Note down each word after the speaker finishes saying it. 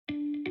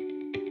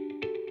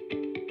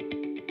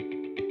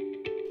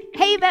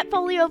Hey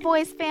VetFolio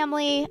Voice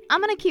family! I'm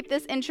going to keep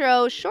this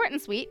intro short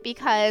and sweet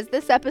because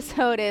this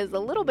episode is a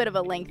little bit of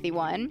a lengthy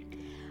one.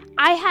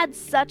 I had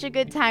such a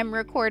good time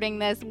recording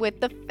this with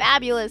the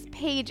fabulous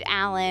Paige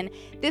Allen.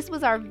 This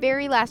was our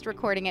very last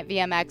recording at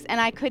VMX, and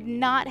I could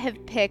not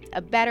have picked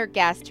a better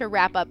guest to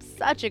wrap up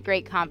such a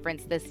great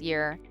conference this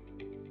year.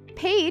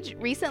 Paige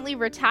recently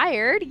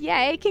retired.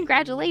 Yay,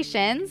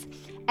 congratulations!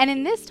 And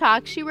in this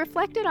talk, she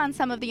reflected on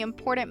some of the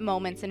important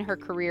moments in her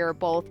career,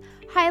 both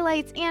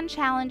highlights and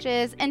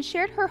challenges, and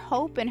shared her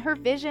hope and her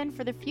vision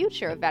for the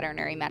future of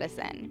veterinary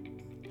medicine.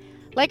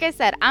 Like I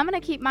said, I'm going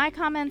to keep my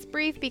comments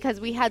brief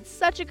because we had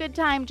such a good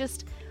time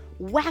just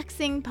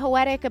waxing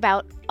poetic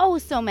about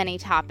so many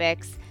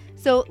topics.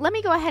 So let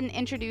me go ahead and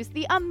introduce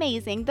the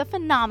amazing, the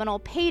phenomenal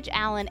Paige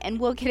Allen, and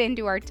we'll get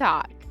into our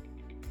talk.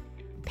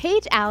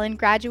 Paige Allen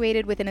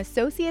graduated with an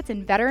associate's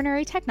in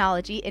veterinary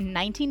technology in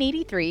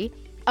 1983,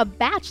 a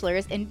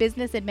bachelor's in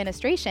business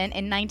administration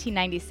in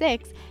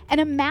 1996, and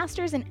a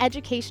master's in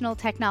educational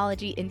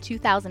technology in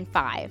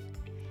 2005.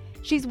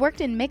 She's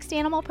worked in mixed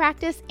animal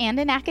practice and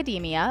in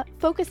academia,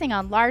 focusing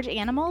on large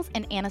animals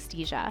and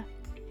anesthesia.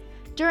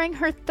 During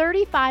her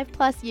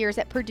 35-plus years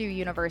at Purdue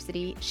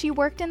University, she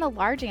worked in the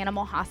large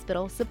animal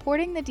hospital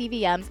supporting the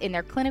DVMs in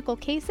their clinical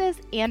cases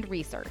and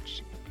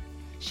research.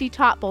 She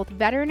taught both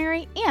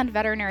veterinary and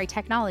veterinary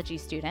technology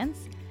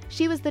students.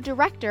 She was the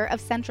director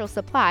of Central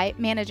Supply,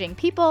 managing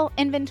people,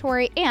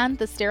 inventory, and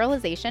the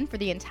sterilization for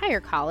the entire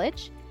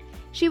college.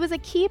 She was a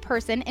key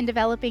person in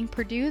developing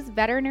Purdue's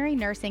veterinary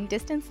nursing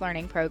distance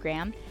learning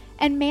program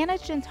and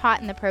managed and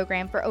taught in the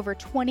program for over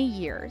 20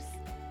 years.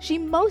 She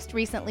most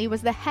recently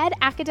was the head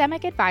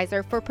academic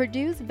advisor for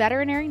Purdue's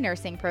veterinary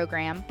nursing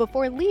program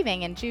before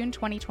leaving in June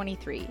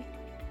 2023.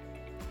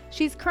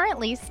 She's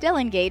currently still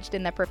engaged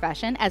in the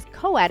profession as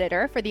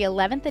co-editor for the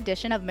 11th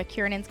edition of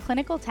McKiernan's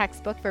clinical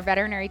textbook for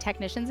veterinary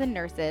technicians and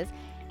nurses,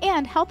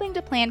 and helping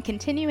to plan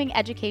continuing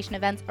education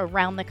events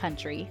around the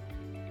country.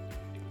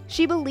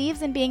 She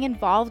believes in being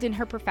involved in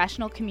her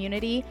professional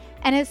community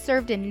and has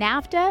served in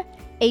NAVTA,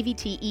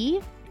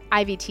 AVTE,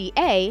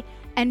 IVTA,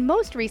 and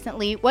most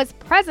recently was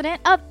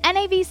president of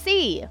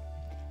NAVC.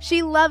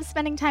 She loves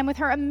spending time with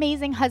her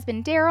amazing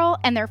husband, Daryl,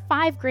 and their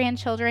 5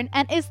 grandchildren,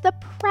 and is the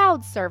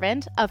proud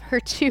servant of her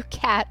 2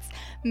 cats,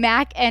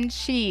 Mac and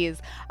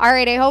Cheese. All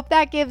right, I hope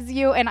that gives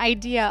you an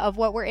idea of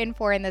what we're in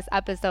for in this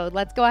episode.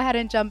 Let's go ahead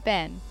and jump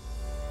in.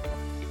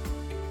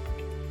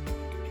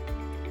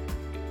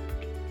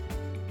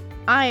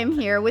 I am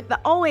here with the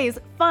always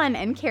fun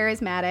and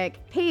charismatic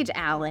Paige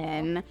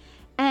Allen.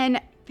 And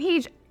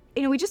Paige,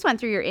 we just went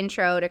through your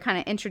intro to kind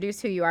of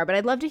introduce who you are, but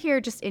I'd love to hear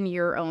just in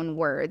your own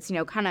words,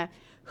 kind of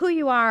who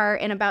you are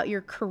and about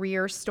your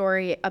career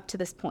story up to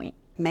this point.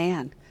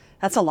 Man,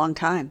 that's a long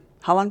time.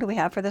 How long do we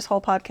have for this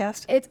whole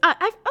podcast? It's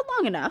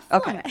long enough.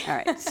 Okay. All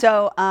right.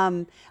 So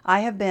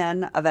I have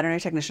been a veterinary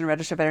technician,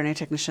 registered veterinary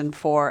technician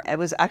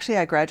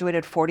I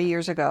graduated 40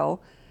 years ago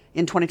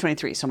in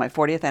 2023, so my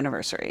 40th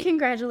anniversary.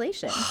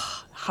 Congratulations.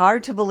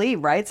 Hard to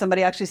believe, right?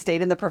 Somebody actually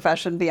stayed in the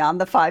profession beyond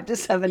the 5 to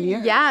 7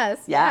 years. Yes.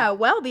 Yeah.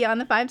 Well beyond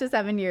the 5 to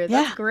 7 years.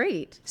 That's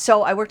great.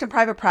 So I worked in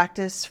private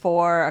practice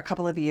for a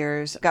couple of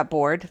years, got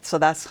bored. So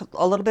that's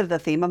a little bit of the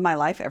theme of my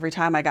life. Every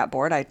time I got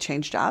bored, I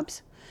changed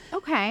jobs.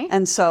 Okay.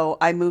 And so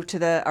I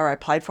I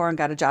applied for and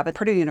got a job at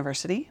Purdue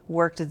University,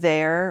 worked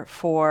there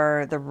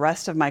for the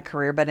rest of my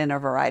career, but in a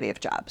variety of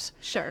jobs.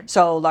 Sure.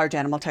 So large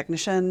animal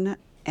technician,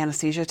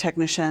 anesthesia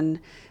technician,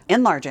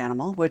 in large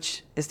animal,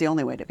 which is the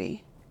only way to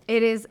be.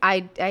 It is. I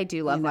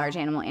do love large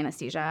animal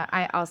anesthesia.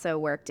 I also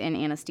worked in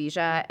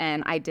anesthesia,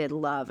 and I did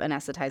love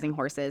anesthetizing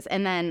horses.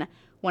 And then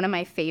one of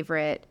my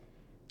favorite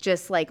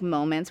just like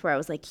moments where I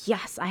was like,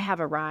 yes, I have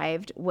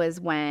arrived, was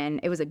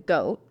when it was a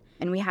goat,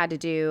 and we had to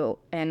do,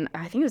 and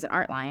I think it was an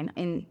art line,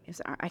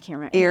 I can't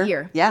remember.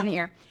 Ear. Yeah. In the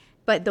ear.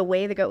 But the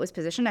way the goat was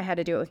positioned, I had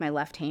to do it with my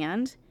left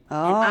hand.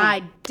 Oh. And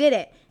I did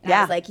it. And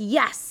I was like,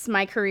 yes,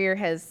 my career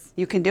has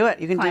You can do it.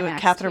 You can do a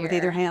catheter with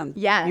either hand.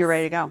 Yes. You're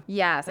ready to go.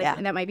 Yes. Yeah.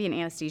 And that might be an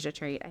anesthesia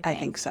trait, I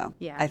think so.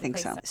 Yeah. I think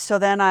so. So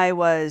then I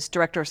was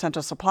director of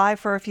Central Supply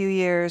for a few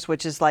years,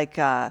 which is like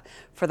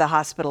for the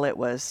hospital, it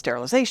was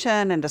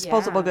sterilization and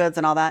disposable goods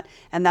and all that.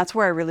 And that's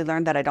where I really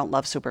learned that I don't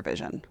love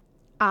supervision.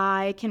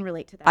 I can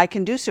relate to that. I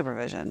can do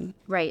supervision.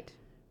 Right.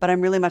 But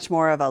I'm really much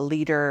more of a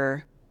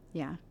leader,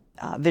 Yeah.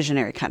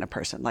 visionary kind of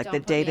person. Like Don't the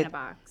put me data. in a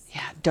box.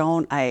 Yeah,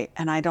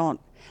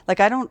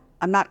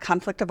 I'm not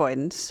conflict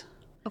avoidance,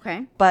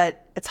 Okay.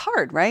 but it's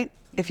hard, right?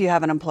 If you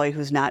have an employee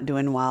who's not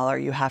doing well, or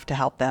you have to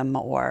help them,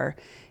 or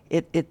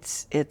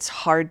it's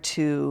hard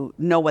to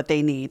know what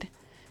they need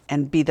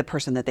and be the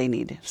person that they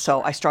need.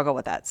 So I struggle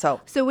with that. So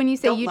when you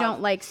say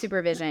don't like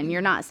supervision, you're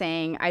not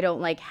saying I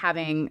don't like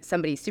having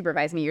somebody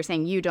supervise me. You're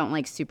saying you don't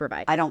like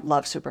supervise. I don't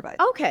love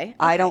supervising. Okay.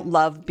 I don't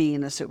love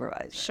being a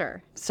supervisor.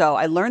 Sure. So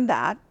I learned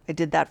that. I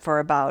did that for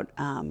about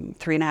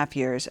 3.5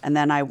 years. And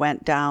then I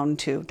went down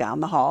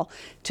the hall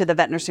to the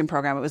vet nursing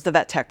program. It was the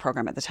vet tech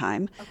program at the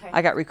time. Okay.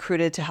 I got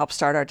recruited to help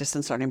start our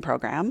distance learning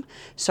program.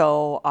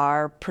 So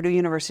our Purdue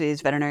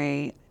University's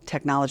veterinary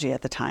technology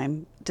at the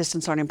time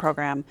distance learning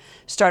program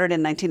started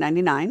in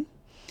 1999.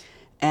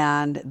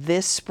 And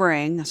this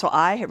spring, so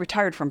I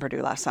retired from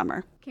Purdue last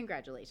summer.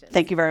 Congratulations.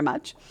 Thank you very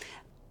much.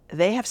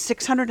 They have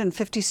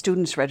 650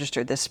 students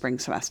registered this spring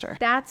semester.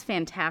 That's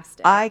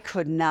fantastic. I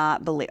could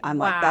not believe, I'm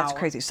like, that's Wow.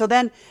 crazy. So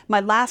then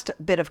my last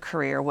bit of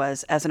career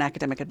was as an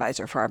academic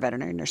advisor for our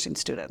veterinary nursing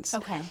students.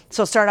 Okay.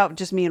 So it started out with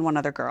just me and one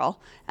other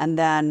girl, and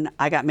then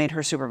I got made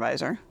her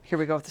supervisor. Here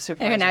we go with the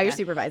supervisor. And now you're again.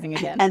 supervising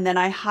again. And then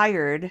I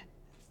hired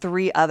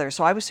 3 others.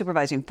 So I was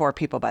supervising 4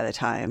 people by the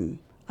time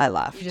I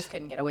left. You just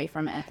couldn't get away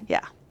from it.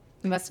 Yeah.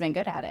 You must have been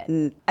good at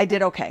it. I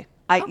did okay.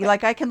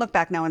 I can look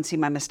back now and see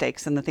my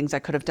mistakes and the things I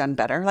could have done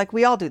better. Like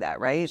we all do that,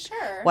 right?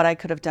 Sure. What I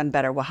could have done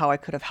better, how I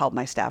could have helped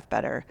my staff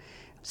better.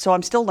 So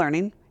I'm still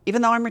learning,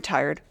 even though I'm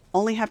retired.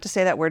 Only have to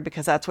say that word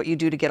because that's what you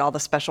do to get all the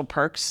special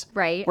perks,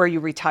 Right. where you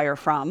retire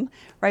from,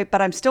 right?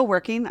 But I'm still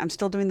working. I'm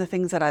still doing the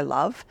things that I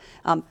love.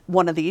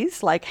 One of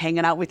these, like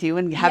hanging out with you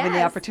and having the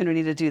Yes.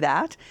 opportunity to do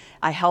that.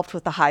 I helped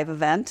with the Hive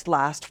event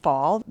last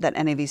fall that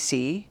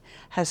NAVC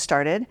has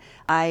started.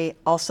 I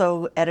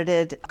also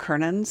edited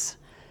Kernan's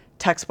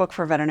textbook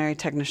for veterinary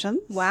technicians.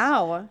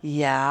 Wow.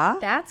 Yeah.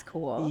 That's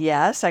cool.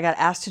 Yes, I got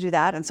asked to do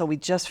that. And so we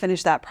just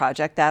finished that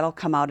project. That'll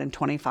come out in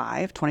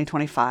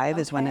 2025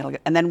 is when it'll,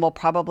 and then we'll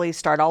probably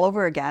start all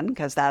over again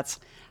because that's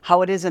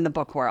how it is in the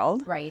book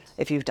world. Right.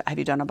 Have you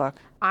done a book?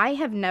 I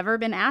have never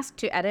been asked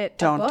to edit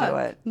Don't a book. do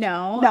it.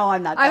 No. No,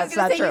 I'm not. I That's was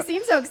going not to say, true. you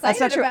seem so excited That's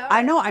not true. about I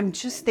it. know. I'm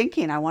just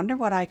thinking, I wonder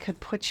what I could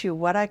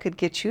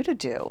get you to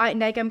do.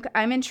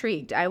 I'm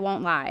intrigued. I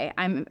won't lie.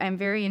 I'm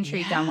very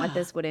intrigued on what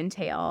this would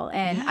entail.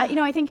 And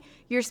I think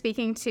you're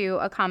speaking to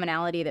a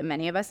commonality that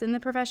many of us in the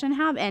profession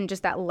have, and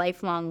just that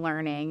lifelong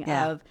learning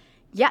of,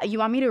 you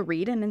want me to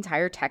read an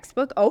entire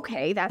textbook?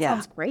 Okay, that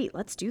sounds great.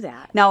 Let's do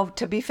that. Now,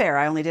 to be fair,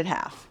 I only did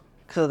half.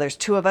 So there's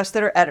 2 of us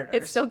that are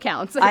editors. It still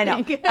counts. I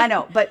know, think. I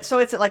know. But so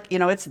it's like,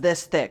 it's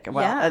this thick.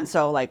 Well, Yeah. and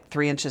so like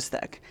 3 inches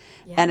thick.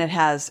 And it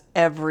has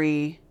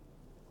every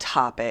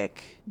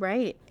topic.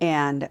 Right.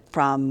 And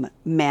from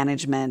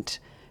management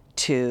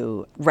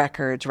to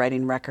records,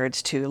 writing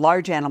records, to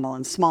large animal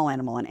and small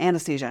animal and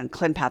anesthesia and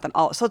ClinPath and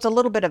all. So it's a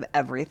little bit of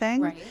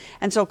everything. Right.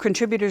 And so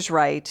contributors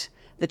write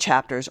the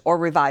chapters or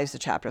revise the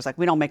chapters. Like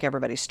we don't make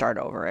everybody start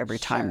over every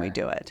time we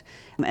do it.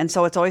 And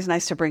so it's always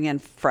nice to bring in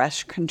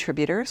fresh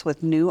contributors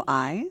with new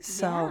eyes.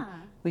 So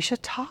we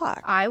should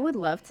talk I would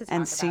love to talk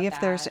and about see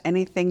if there's that.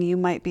 anything you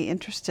might be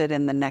interested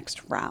in the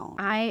next round.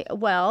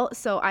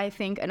 So I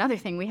think another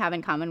thing we have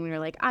in common, we were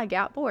like, I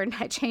got bored and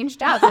I changed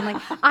jobs. I'm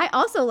like, I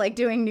also like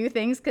doing new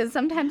things because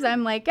sometimes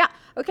I'm like,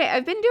 okay,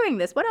 I've been doing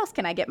this. What else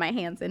can I get my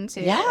hands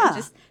into? Yeah.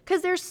 Just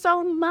because there's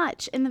so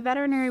much in the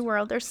veterinary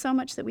world. There's so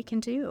much that we can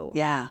do.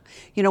 Yeah.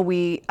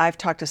 I've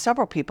talked to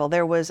several people.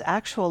 There was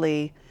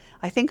actually,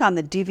 I think on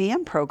the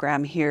DVM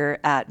program here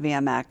at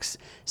VMX,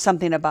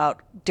 something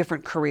about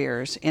different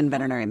careers in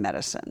veterinary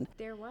medicine.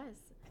 There was.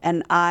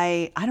 And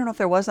I don't know if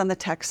there was on the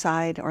tech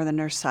side or the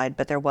nurse side,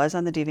 but there was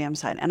on the DVM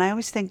side. And I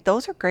always think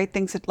those are great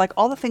things that, like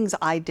all the things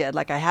I did,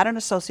 like I had an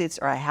associate's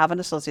or I have an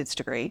associate's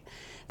degree.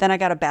 Then I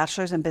got a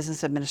bachelor's in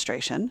business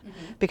administration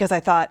because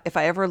I thought if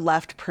I ever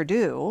left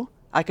Purdue,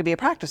 I could be a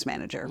practice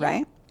manager,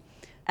 right?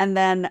 And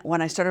then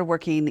when I started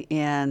working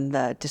in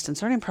the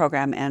distance learning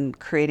program and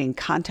creating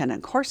content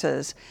and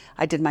courses,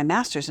 I did my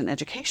master's in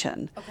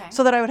education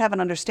so that I would have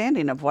an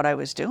understanding of what I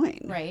was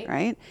doing.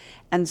 Right.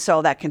 And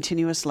so that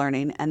continuous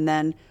learning. And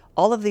then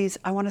all of these,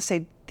 I want to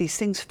say these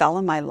things fell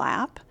in my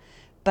lap,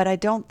 but I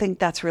don't think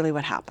that's really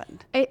what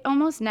happened. It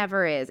almost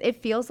never is.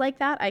 It feels like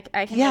that.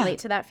 I can relate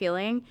to that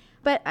feeling.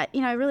 But,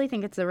 I really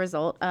think it's a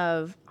result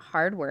of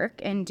hard work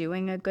and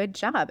doing a good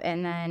job.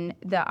 And then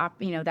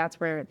that's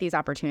where these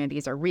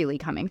opportunities are really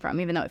coming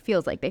from, even though it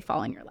feels like they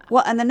fall in your lap.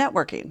 Well, and the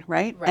networking,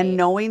 right? And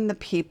knowing the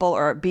people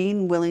or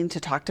being willing to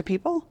talk to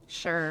people.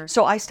 Sure.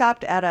 So I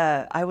stopped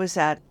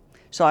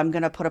so I'm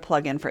going to put a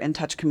plug in for In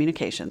Touch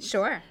Communications.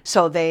 Sure.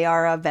 So they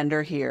are a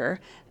vendor here.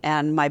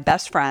 And my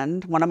best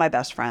friend, one of my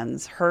best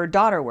friends, her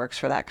daughter works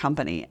for that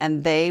company,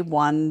 and they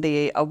won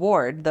the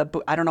award.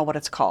 I don't know what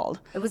it's called.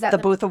 Was that the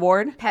Booth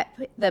Award?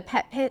 The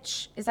pet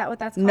pitch? Is that what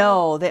that's called?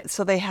 No,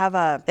 they have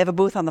a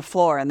booth on the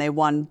floor, and they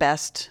won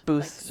best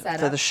booth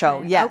for the show.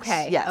 Right? Yes,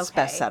 Okay. yes,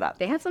 best setup.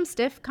 They had some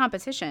stiff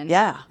competition.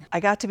 Yeah,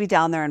 I got to be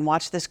down there and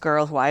watch this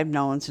girl who I've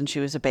known since she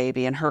was a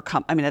baby, and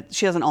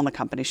she doesn't own the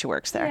company; she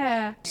works there.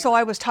 Yeah. So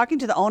I was talking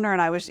to the owner,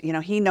 and I was,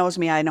 he knows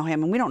me, I know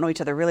him, and we don't know each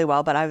other really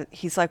well. But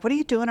he's like, "What are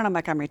you doing?" And I'm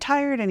like, "I'm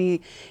retired." And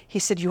he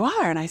said, "You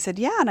are?" And I said,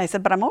 "Yeah." And I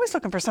said, "But I'm always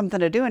looking for something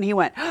to do." And he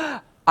went,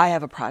 "I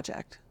have a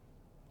project."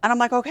 And I'm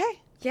like, "Okay,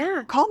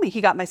 Yeah. call me."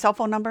 He got my cell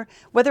phone number,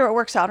 whether it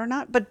works out or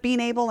not, but being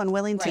able and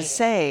willing to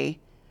say,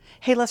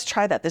 "Hey, let's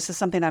try that. This is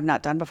something I've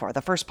not done before."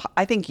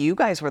 I think you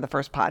guys were the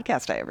first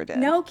podcast I ever did.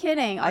 No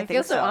kidding. I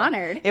feel think so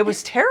honored. It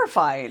was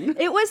terrifying.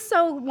 It was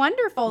so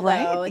wonderful,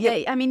 Right? though.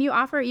 Yeah.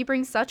 You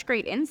bring such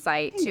great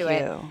insight to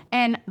it. you.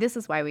 And this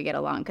is why we get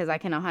along, because I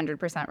can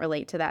 100%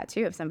 relate to that,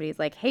 too. If somebody's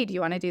like, hey, do you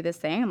want to do this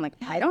thing? I'm like,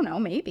 I don't know,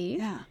 maybe.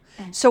 Yeah.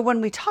 So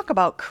when we talk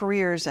about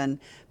careers and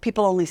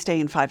people only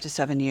staying 5 to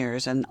 7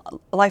 years and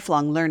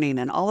lifelong learning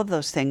and all of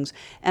those things,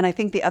 and I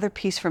think the other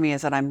piece for me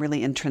is that I'm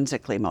really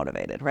intrinsically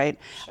motivated, right?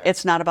 Sure.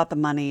 It's not about the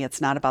money. It's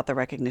not about the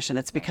recognition.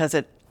 It's because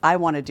I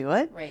want to do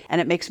it, Right.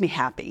 and it makes me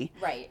happy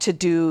Right. to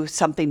do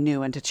something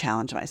new and to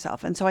challenge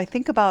myself. And so I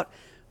think about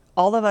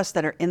all of us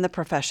that are in the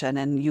profession,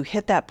 and you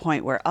hit that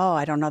point where, oh,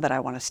 I don't know that I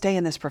want to stay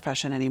in this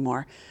profession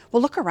anymore.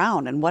 Well, look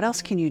around, and what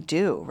else can you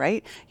do,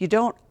 right?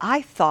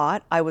 I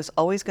thought I was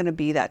always going to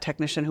be that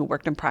technician who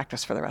worked in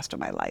practice for the rest of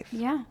my life.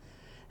 Yeah.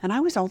 And I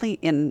was only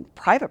in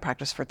private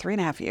practice for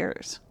 3.5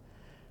 years.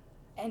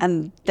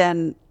 And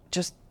then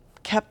just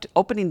kept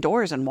opening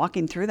doors and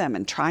walking through them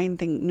and trying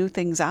new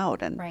things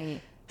out. And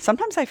Right.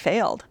 sometimes I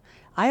failed.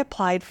 I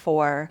applied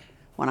for,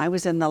 when I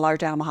was in the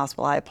large animal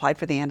hospital, I applied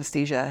for the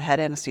head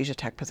anesthesia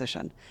tech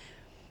position.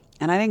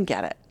 And I didn't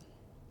get it.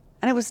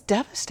 And it was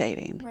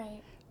devastating.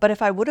 Right. But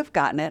if I would have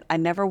gotten it, I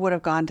never would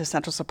have gone to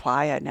Central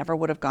Supply. I never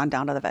would have gone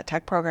down to the vet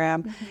tech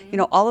program.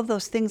 All of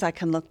those things I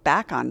can look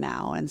back on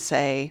now and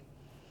say,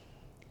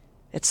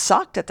 it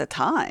sucked at the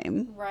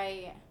time.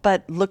 Right.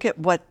 But look at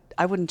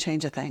I wouldn't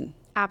change a thing.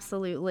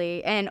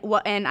 Absolutely. And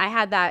I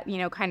had that,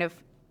 kind of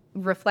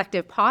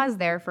reflective pause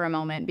there for a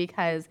moment,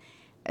 because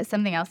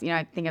something else,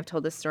 I think I've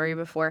told this story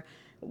before,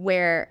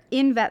 where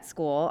in vet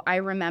school, I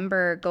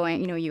remember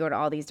going, you go to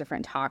all these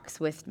different talks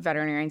with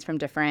veterinarians from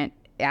different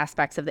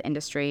aspects of the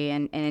industry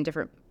and in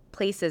different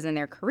places in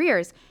their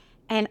careers.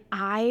 And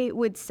I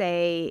would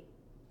say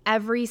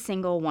every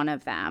single one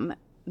of them,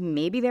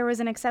 maybe there was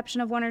an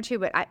exception of one or two,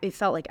 but it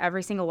felt like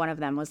every single one of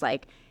them was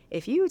like,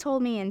 if you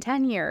told me in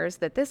 10 years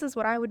that this is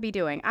what I would be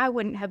doing, I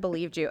wouldn't have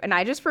believed you. And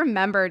I just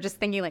remember just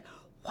thinking like,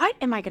 what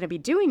am I going to be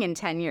doing in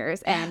 10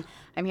 years? And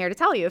I'm here to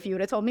tell you, if you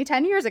would have told me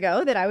 10 years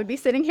ago that I would be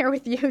sitting here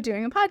with you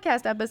doing a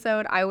podcast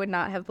episode, I would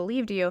not have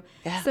believed you.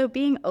 Yeah. So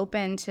being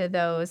open to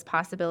those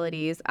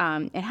possibilities,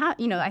 and how,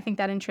 I think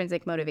that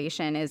intrinsic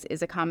motivation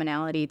is a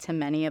commonality to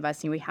many of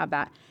us. We have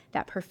that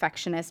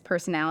perfectionist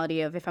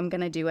personality of, if I'm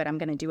going to do it, I'm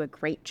going to do a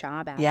great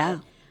job at it.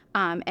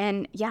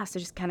 So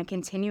just kind of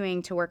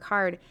continuing to work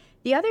hard.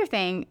 The other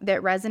thing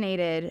that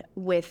resonated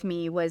with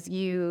me was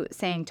you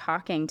saying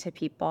talking to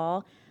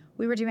people.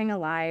 We were doing a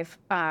live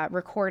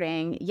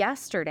recording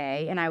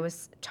yesterday, and I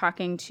was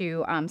talking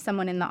to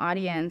someone in the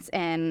audience,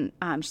 and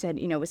she said,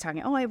 was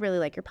talking, oh, I really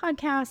like your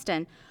podcast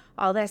and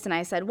all this. And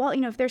I said, well,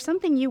 if there's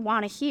something you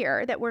want to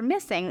hear that we're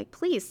missing, like,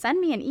 please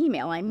send me an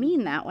email. I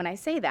mean that when I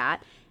say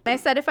that. And I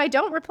said, if I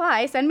don't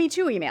reply, send me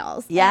 2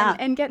 emails. Yeah.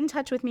 And get in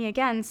touch with me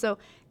again. So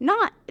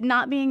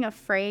not being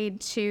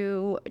afraid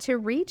to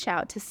reach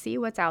out, to see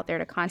what's out there,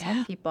 to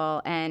contact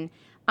people. And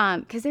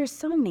because there's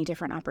so many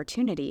different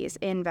opportunities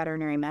in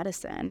veterinary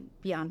medicine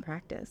beyond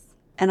practice.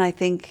 And I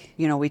think,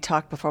 we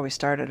talked before we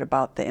started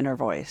about the inner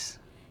voice.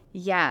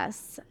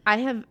 Yes. I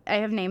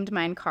have named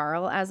mine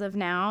Carl as of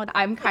now.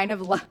 I'm kind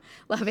of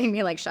loving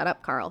me like, shut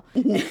up, Carl.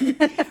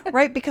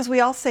 Right? Because we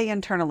all say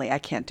internally, I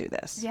can't do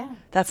this. Yeah.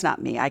 That's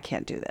not me. I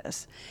can't do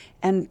this.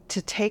 And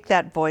to take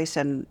that voice,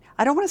 and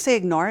I don't want to say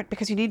ignore it,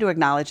 because you need to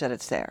acknowledge that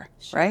it's there,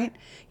 right?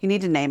 You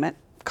need to name it.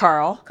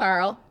 Carl.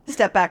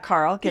 Step back,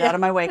 Carl. Get out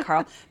of my way,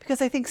 Carl.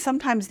 Because I think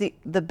sometimes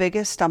the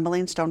biggest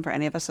stumbling stone for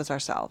any of us is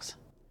ourselves.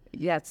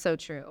 Yeah, it's so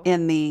true.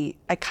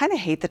 I kind of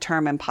hate the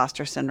term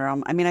imposter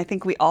syndrome. I mean, I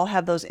think we all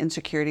have those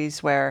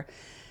insecurities where,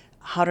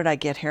 how did I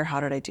get here? How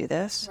did I do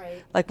this?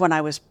 Right. Like when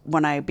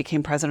I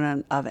became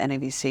president of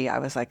NAVC, I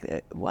was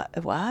like, what?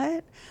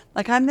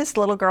 Like, I'm this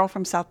little girl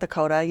from South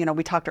Dakota.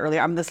 We talked earlier,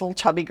 I'm this little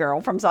chubby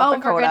girl from South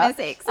Dakota. Oh, for goodness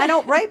sakes. I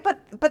know, right?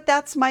 But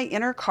that's my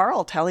inner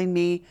Carl telling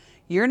me,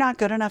 you're not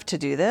good enough to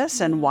do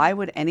this. And why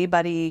would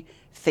anybody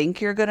think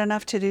you're good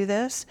enough to do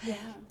this? Yeah.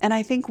 And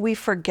I think we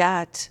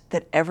forget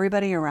that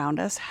everybody around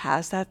us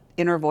has that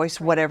inner voice,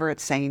 whatever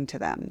it's saying to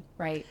them.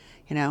 Right.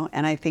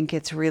 And I think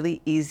it's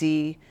really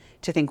easy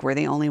to think we're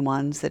the only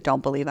ones that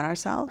don't believe in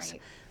ourselves.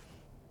 Right.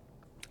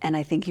 And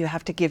I think you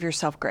have to give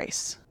yourself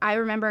grace. I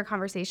remember a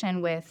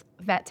conversation with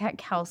vet tech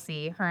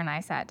Kelsey. Her and I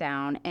sat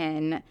down,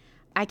 and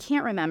I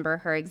can't remember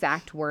her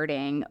exact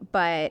wording,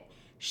 but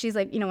she's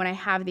like, when I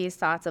have these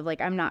thoughts of like,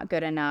 I'm not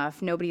good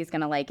enough, nobody's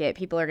going to like it,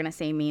 people are going to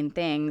say mean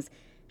things.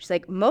 She's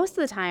like, most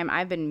of the time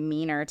I've been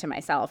meaner to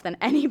myself than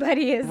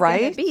anybody is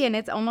going to be. And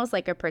it's almost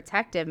like a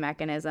protective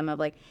mechanism of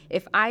like,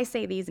 if I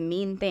say these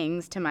mean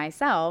things to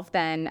myself,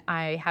 then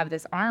I have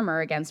this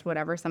armor against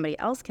whatever somebody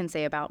else can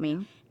say about me.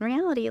 In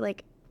reality,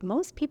 like,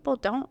 most people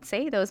don't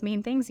say those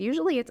mean things.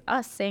 Usually it's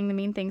us saying the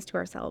mean things to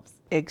ourselves.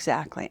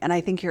 Exactly. And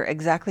I think you're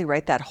exactly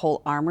right, that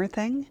whole armor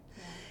thing.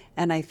 Yeah.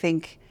 And I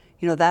think,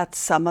 that's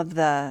some of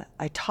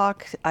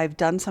I've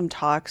done some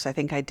talks. I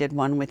think I did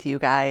one with you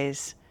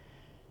guys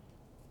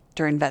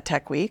during Vet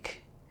Tech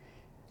Week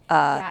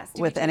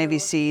with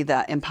NAVC,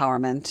 the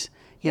empowerment,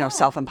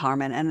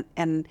 self-empowerment.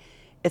 And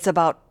it's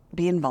about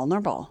being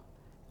vulnerable.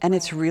 And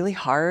it's really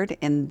hard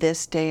in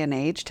this day and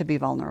age to be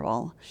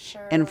vulnerable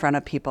in front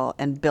of people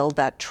and build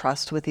that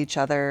trust with each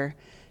other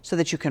so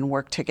that you can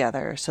work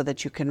together, so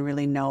that you can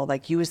really know,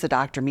 like you as the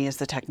doctor, me as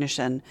the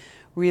technician,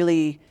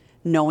 really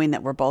knowing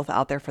that we're both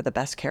out there for the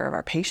best care of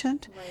our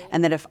patient. Right.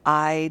 And that if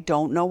I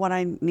don't know what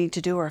I need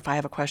to do, or if I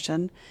have a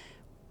question,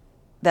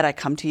 that I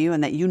come to you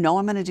and that you know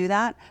I'm going to do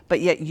that,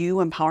 but yet you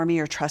empower me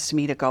or trust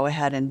me to go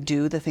ahead and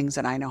do the things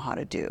that I know how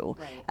to do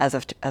as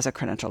a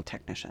credentialed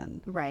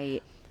technician.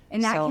 Right.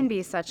 And that can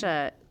be such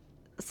an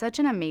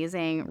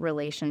amazing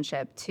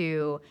relationship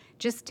to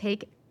just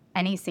take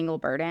any single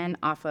burden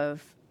off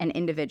of an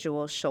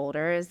individual's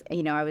shoulders.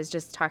 You know, I was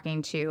just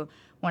talking to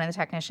one of the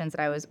technicians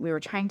that we were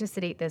trying to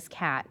sedate this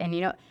cat, and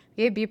you know,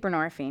 we have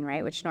buprenorphine,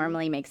 right, which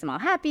normally makes them all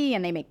happy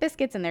and they make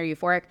biscuits and they're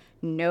euphoric.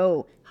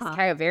 No, this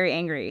cat got very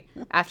angry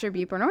after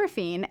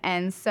buprenorphine.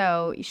 And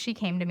so she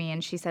came to me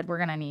and she said, we're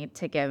going to need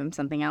to give him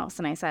something else.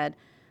 And I said,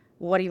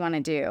 what do you want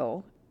to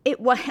do?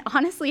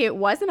 Honestly, it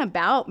wasn't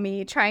about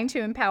me trying to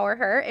empower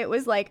her. It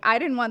was like, I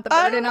didn't want the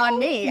burden on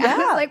me. I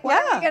was like,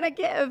 what are we going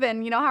to give?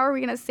 And, you know, how are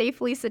we going to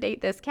safely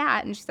sedate this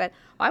cat? And she said,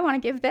 I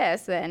want to give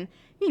this. And,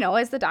 you know,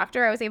 as the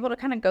doctor, I was able to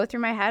kind of go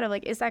through my head of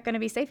like, is that going to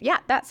be safe? Yeah,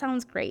 that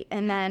sounds great.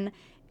 And then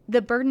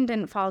the burden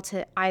didn't fall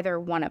to either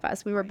one of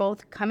us. We were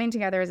both coming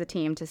together as a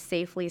team to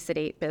safely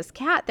sedate this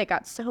cat that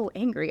got so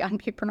angry on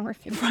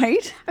buprenorphine.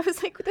 Right? I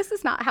was like, this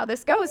is not how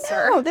this goes,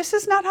 sir. No, this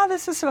is not how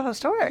this is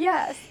supposed to work.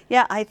 Yes.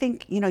 Yeah, I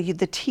think, you know,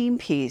 the team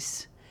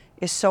piece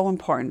is so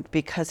important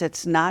because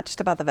it's not just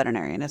about the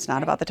veterinarian. It's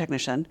not about the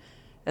technician.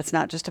 It's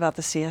not just about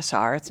the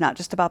CSR. It's not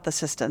just about the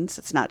assistants.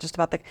 It's not just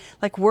about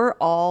we're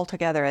all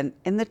together. And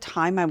in the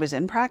time I was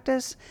in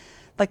practice,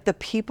 like the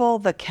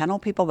kennel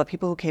people, the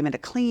people who came in to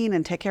clean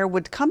and take care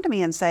would come to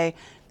me and say,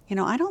 you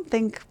know, I don't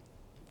think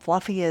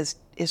Fluffy is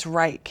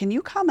right. Can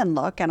you come and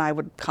look? And I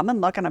would come and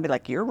look and I'd be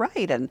like, you're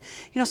right. And,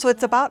 you know, so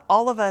it's about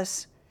all of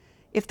us.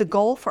 If the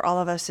goal for all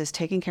of us is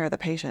taking care of the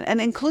patient and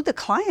include the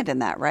client in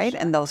that, right?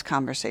 In those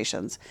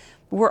conversations,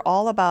 we're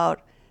all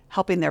about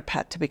helping their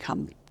pet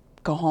to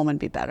go home and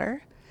be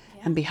better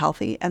and be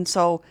healthy. And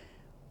so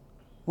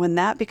when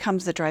that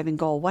becomes the driving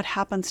goal, what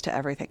happens to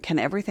everything? Can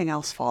everything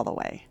else fall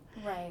away?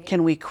 Right.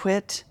 Can we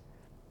quit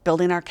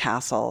building our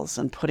castles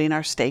and putting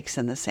our stakes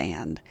in the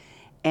sand?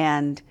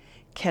 And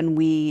can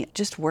we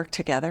just work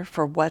together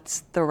for what's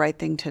the right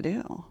thing to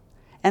do?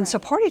 And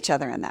support each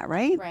other in that,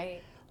 right?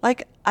 Right.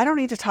 Like, I don't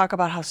need to talk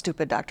about how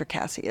stupid Dr.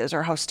 Cassi is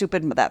or how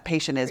stupid that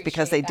patient is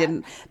because they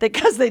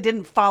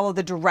didn't follow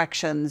the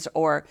directions,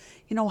 or,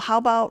 you know, how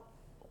about,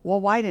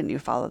 well, why didn't you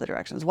follow the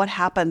directions? What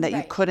happened that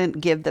you couldn't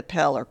give the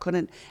pill or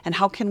couldn't, and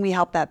how can we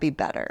help that be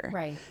better?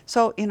 Right.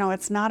 So, you know,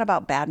 it's not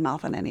about bad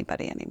mouthing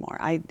anybody anymore.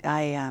 I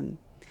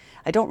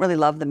don't really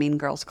love the Mean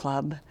Girls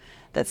Club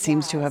that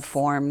seems to have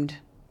formed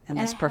in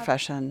this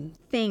profession.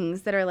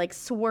 Things that are like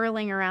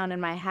swirling around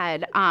in my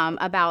head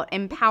about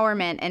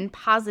empowerment and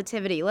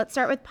positivity. Let's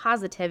start with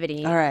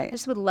positivity. All right. I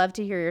just would love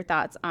to hear your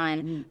thoughts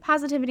on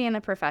positivity in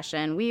the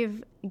profession.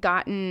 We've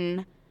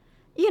gotten,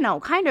 you know,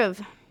 kind of,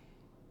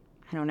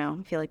 I don't know,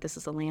 I feel like this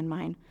is a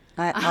landmine.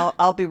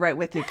 I'll be right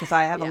with you because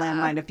I have a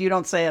landmine. If you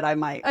don't say it, I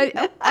might.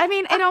 I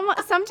mean, it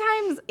almost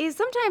sometimes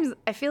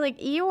I feel like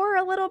Eeyore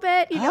a little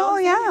bit. You know,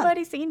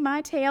 everybody's seen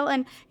my tail,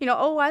 and you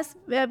know, us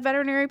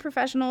veterinary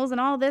professionals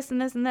and all this and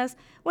this and this.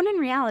 When in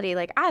reality,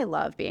 like, I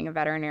love being a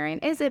veterinarian.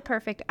 Is it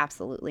perfect?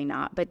 Absolutely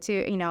not. But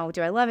do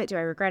I love it? Do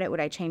I regret it?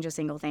 Would I change a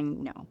single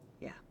thing? No.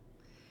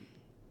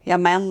 Yeah.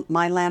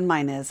 My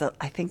landmine is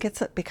I think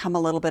it's become a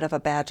little bit of a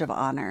badge of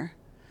honor.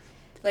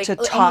 Like, to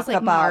talk almost like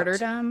about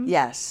martyrdom?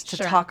 Yes, to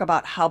talk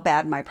about how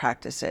bad my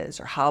practice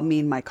is, or how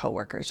mean my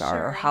coworkers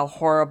are, or how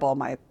horrible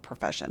my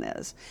profession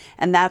is.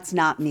 And that's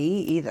not me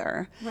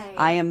either.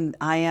 Right.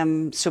 I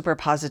am super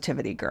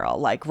positivity girl.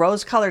 Like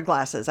rose-colored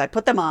glasses. I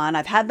put them on.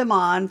 I've had them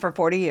on for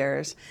 40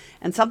 years.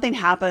 And something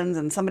happens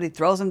and somebody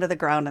throws them to the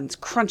ground and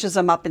crunches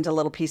them up into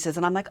little pieces.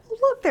 And I'm like, oh,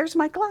 look, there's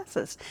my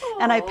glasses.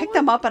 Aww. And I pick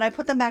them up and I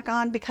put them back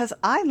on because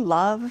I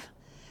love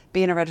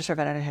being a registered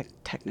veterinary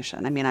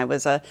technician. I mean, I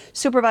was a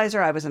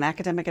supervisor, I was an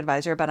academic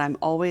advisor, but I'm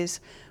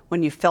always,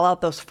 when you fill out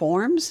those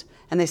forms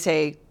and they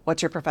say,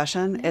 what's your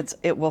profession?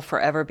 It will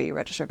forever be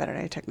registered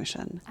veterinary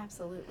technician.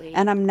 Absolutely.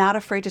 And I'm not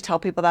afraid to tell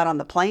people that on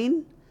the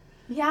plane.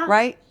 Yeah.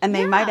 Right? And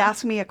they might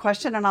ask me a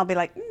question and I'll be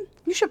like,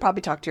 you should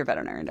probably talk to your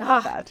veterinarian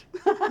about that.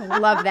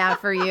 Love that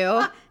for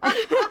you.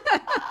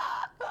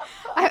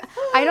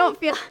 I don't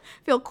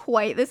feel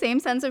quite the same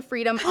sense of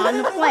freedom on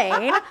the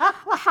plane.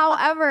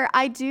 However,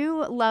 I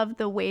do love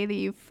the way that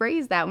you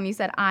phrased that when you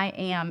said, I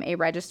am a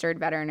registered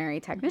veterinary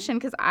technician,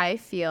 because I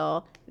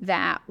feel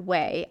that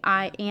way.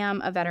 I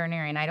am a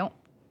veterinarian. I don't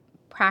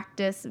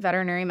practice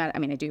veterinary medicine. I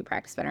mean, I do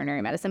practice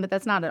veterinary medicine, but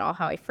that's not at all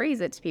how I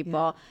phrase it to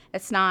people. Yeah.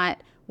 It's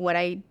not what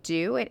I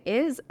do. It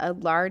is a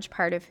large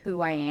part of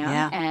who I am.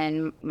 Yeah.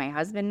 And my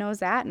husband knows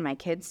that, and my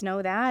kids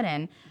know that.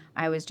 And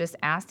I was just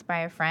asked by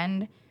a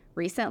friend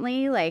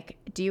recently, like,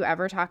 do you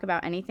ever talk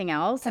about anything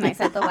else? And I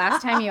said, the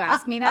last time you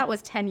asked me that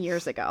was 10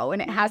 years ago,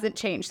 and it hasn't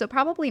changed. So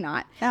probably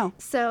not. No.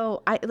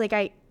 So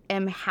I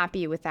am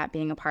happy with that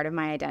being a part of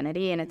my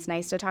identity. And it's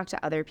nice to talk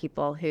to other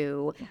people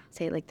who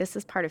say, like, this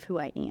is part of who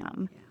I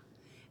am. Yeah.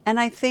 And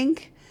I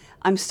think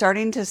I'm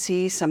starting to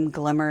see some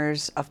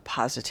glimmers of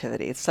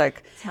positivity. It's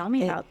like, tell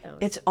me about those.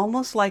 It's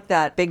almost like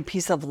that big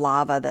piece of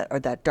lava or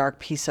that dark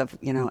piece of,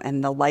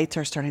 and the lights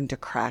are starting to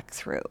crack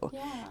through.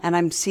 Yeah. And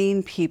I'm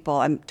seeing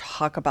people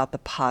talk about the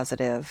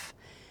positive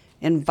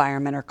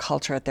environment or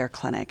culture at their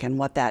clinic and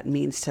what that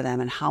means to them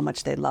and how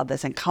much they love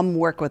this and come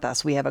work with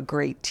us. We have a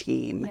great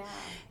team. Yeah.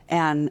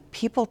 And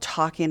people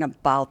talking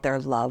about their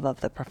love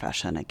of the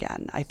profession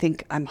again.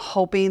 I'm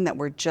hoping that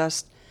we're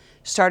just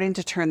starting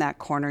to turn that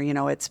corner. You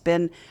know, I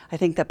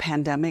think the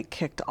pandemic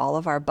kicked all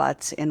of our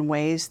butts in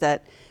ways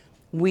that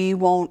we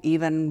won't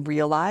even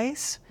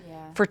realize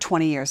for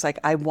 20 years. Like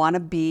I want to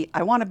be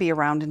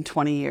around in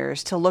 20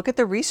 years to look at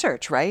the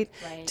research, right?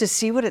 To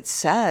see what it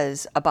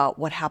says about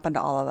what happened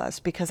to all of us,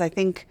 because I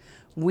think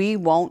we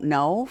won't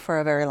know for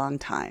a very long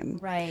time.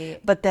 Right.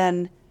 But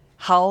then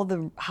how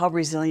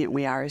resilient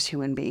we are as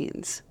human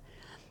beings.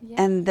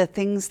 Yeah. And the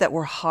things that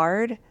were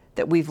hard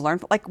that we've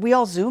learned, like we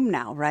all Zoom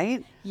now,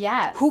 right?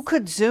 Yes. Who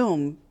could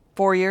Zoom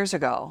 4 years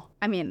ago?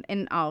 I mean,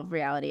 in all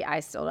reality,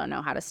 I still don't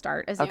know how to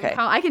start a Zoom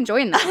call. I can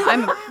join them.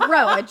 I'm a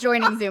pro at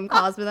joining Zoom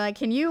calls, but like,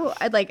 can you,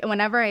 like,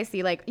 whenever I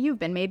see, like, you've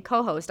been made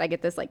co-host, I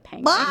get this, like, pang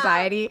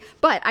anxiety.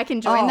 But I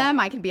can join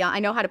them. I can be on, I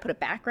know how to put a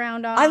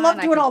background on. I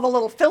love doing all the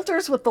little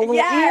filters with the little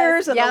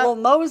ears and the little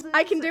noses.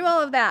 I can do all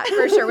of that,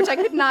 for sure, which I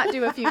could not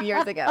do a few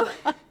years ago.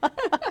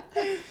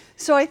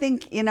 So I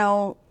think, you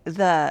know,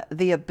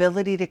 the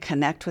ability to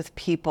connect with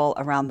people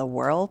around the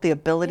world, the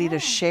ability to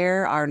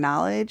share our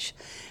knowledge.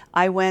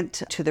 I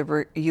went to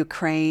the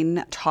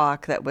Ukraine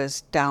talk that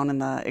was down in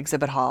the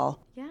exhibit hall.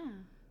 Yeah.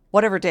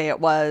 Whatever day it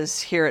was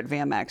here at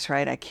VMX,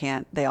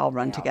 right? They all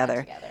run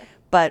together.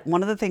 But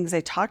one of the things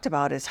they talked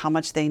about is how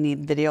much they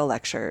need video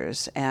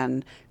lectures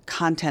and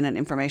content and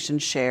information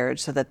shared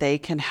so that they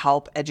can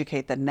help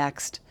educate the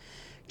next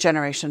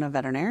generation of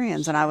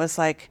veterinarians. And I was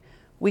like,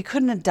 we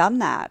couldn't have done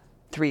that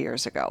 3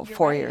 years ago,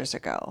 4 years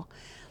ago.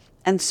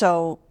 And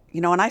so, you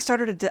know, and I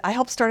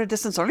helped start a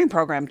distance learning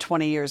program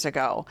 20 years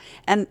ago.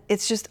 And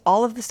it's just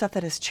all of the stuff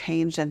that has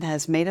changed and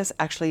has made us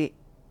actually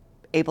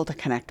able to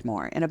connect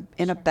more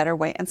in a better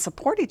way and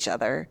support each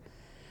other,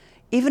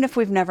 even if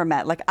we've never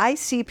met. Like I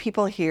see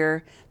people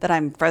here that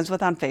I'm friends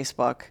with on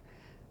Facebook,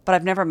 but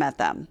I've never met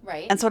them.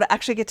 Right. And so to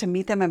actually get to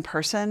meet them in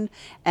person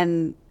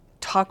and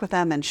talk with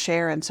them and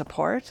share and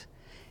support,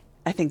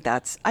 I think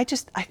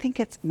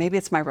maybe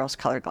it's my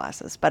rose-colored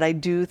glasses, but I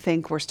do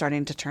think we're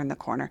starting to turn the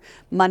corner.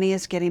 Money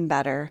is getting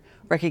better.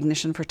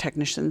 Recognition for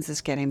technicians is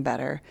getting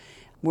better.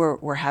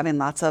 We're having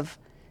lots of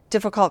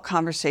difficult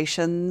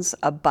conversations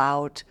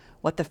about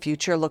what the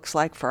future looks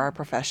like for our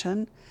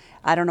profession.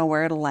 I don't know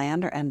where it'll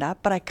land or end up,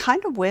 but I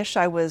kind of wish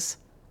I was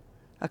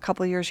a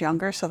couple years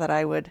younger so that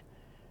I would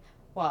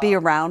be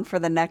around for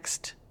the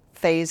next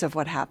phase of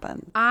what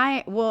happened.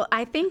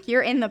 I think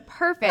you're in the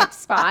perfect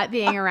spot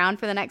being around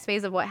for the next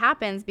phase of what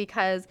happens,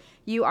 because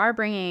you are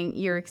bringing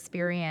your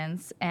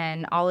experience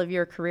and all of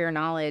your career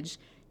knowledge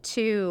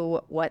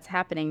to what's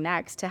happening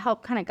next to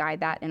help kind of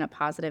guide that in a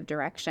positive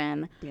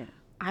direction. Yeah.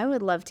 I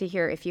would love to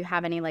hear if you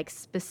have any like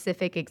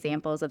specific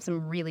examples of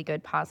some really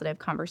good positive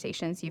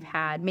conversations you've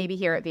had, maybe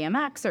here at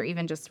VMX or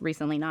even just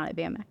recently not at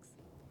VMX.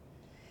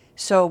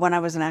 So when I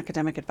was an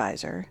academic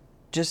advisor,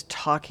 just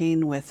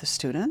talking with the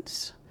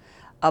students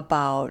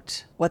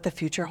about what the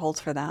future holds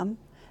for them,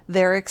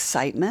 their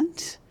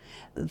excitement,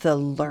 the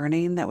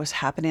learning that was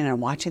happening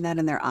and watching that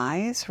in their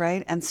eyes,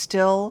 right? And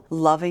still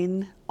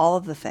loving all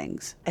of the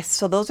things.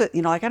 So those are,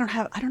 you know, like I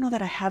don't know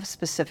that I have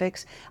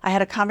specifics. I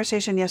had a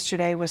conversation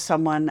yesterday with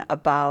someone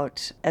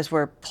about, as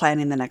we're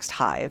planning the next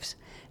hives,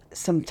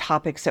 some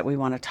topics that we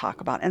want to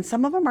talk about. And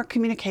some of them are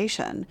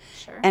communication.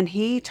 Sure. And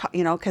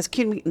because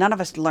none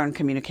of us learn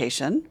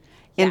communication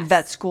in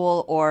vet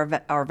school or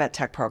vet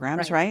tech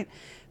programs, right?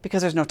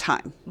 Because there's no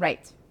time.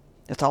 Right.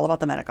 It's all about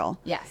the medical.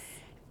 Yes.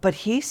 But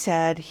he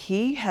said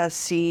he has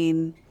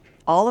seen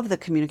all of the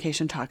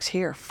communication talks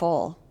here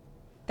full.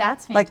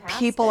 That's fantastic. Like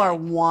people are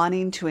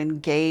wanting to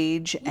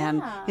engage.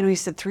 Yeah. And, he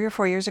said 3 or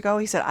 4 years ago,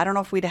 he said, I don't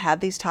know if we'd have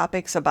had these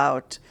topics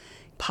about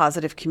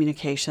positive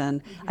communication.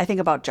 Mm-hmm. I think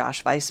about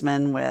Josh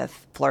Weissman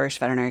with Flourish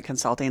Veterinary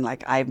Consulting.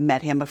 Like I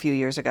met him a few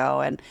years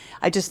ago, and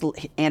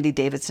Andy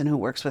Davidson, who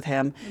works with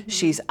him,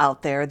 she's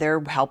out there.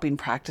 They're helping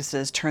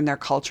practices turn their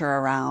culture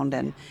around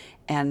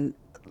and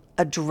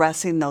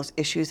addressing those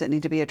issues that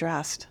need to be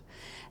addressed.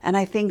 And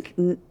I think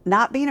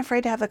not being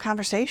afraid to have the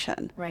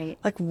conversation. Right.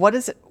 Like what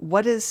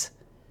does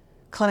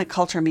clinic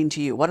culture mean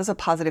to you? What does a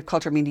positive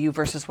culture mean to you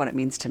versus what it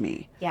means to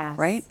me? Yes.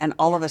 Right? And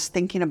all of us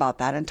thinking about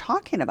that and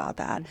talking about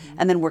that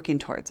and then working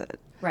towards it.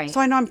 Right. So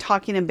I know I'm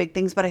talking in big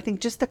things, but I think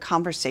just the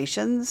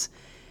conversations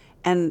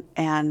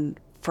and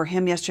for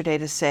him yesterday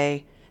to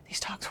say, these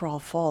talks were all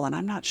full, and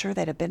I'm not sure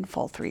they'd have been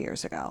full 3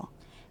 years ago.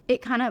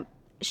 It kind of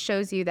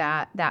shows you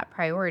that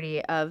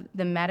priority of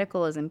the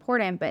medical is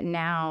important, but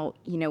now,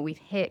 we've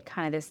hit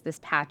kind of this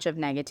patch of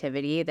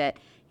negativity that,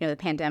 the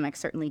pandemic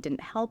certainly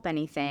didn't help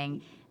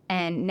anything.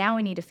 And now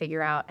we need to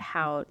figure out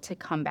how to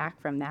come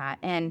back from that.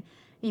 And,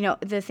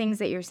 the things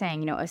that you're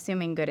saying,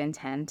 assuming good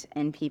intent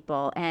in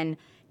people and,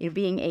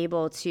 being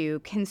able to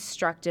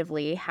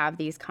constructively have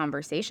these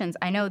conversations.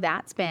 I know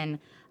that's been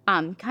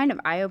kind of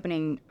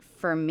eye-opening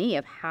for me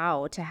of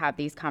how to have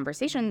these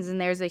conversations.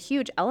 And there's a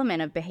huge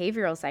element of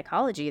behavioral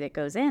psychology that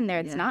goes in there.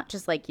 It's not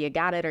just like you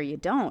got it or you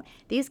don't.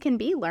 These can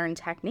be learned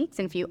techniques.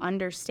 And if you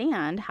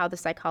understand how the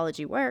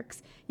psychology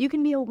works, you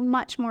can be a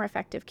much more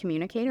effective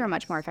communicator, a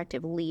much more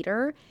effective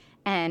leader.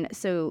 And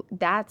so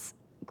that's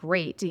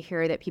great to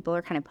hear that people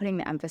are kind of putting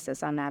the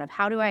emphasis on that of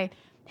how do I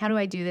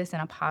do this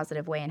in a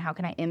positive way, and how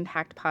can I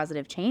impact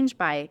positive change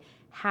by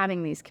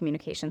having these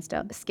communication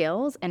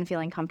skills and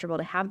feeling comfortable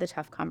to have the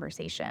tough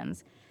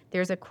conversations.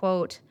 There's a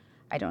quote,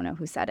 I don't know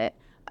who said it,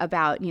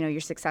 about,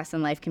 your success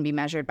in life can be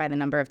measured by the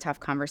number of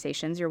tough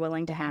conversations you're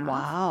willing to have.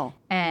 Wow.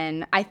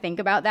 And I think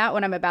about that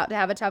when I'm about to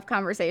have a tough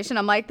conversation.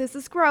 I'm like, this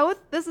is growth.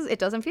 It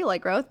doesn't feel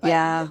like growth,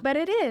 but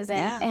it is.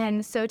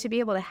 And so to be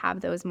able to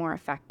have those more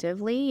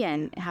effectively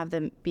and have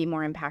them be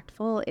more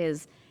impactful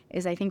is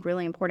I think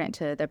really important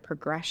to the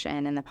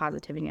progression and the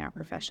positivity in our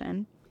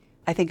profession.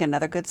 I think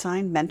another good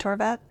sign, mentor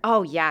vet.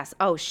 Oh, yes.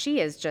 Oh, she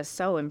is just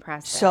so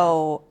impressive.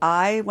 So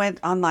I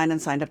went online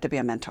and signed up to be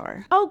a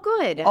mentor. Oh,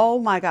 good. Oh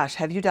my gosh.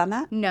 Have you done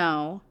that?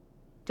 No.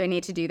 Do I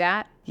need to do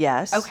that?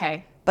 Yes.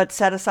 Okay. But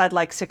set aside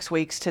like 6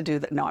 weeks to do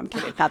that. No, I'm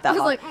kidding. Not that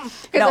long. Like,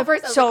 no.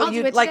 So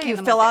you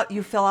fill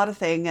out a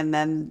thing, and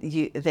then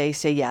they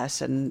say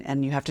yes,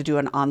 and you have to do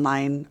an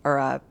online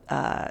or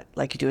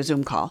like you do a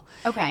Zoom call.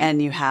 Okay.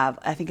 And you have,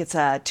 I think it's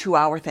a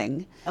 2-hour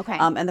thing. Okay.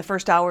 And the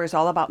first hour is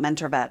all about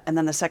mentor vet, and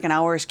then the second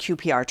hour is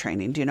QPR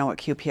training. Do you know what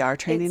QPR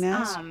training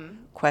is?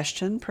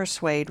 Question,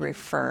 persuade,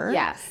 refer.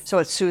 Yes. So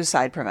it's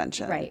suicide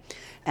prevention. Right.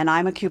 And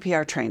I'm a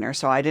QPR trainer,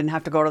 so I didn't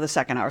have to go to the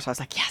second hour. So I was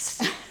like,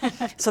 yes.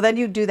 So then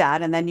you do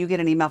that, and then you get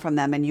an email from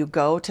them, and you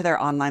go to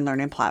their online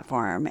learning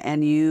platform,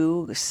 and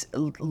you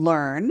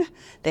learn.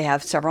 They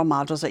have several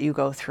modules that you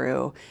go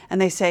through,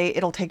 and they say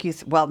it'll take you,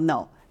 well,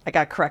 no. I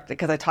got corrected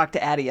because I talked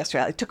to Addie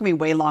yesterday. It took me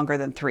way longer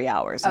than 3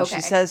 hours. And she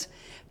says,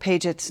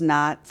 Paige, it's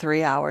not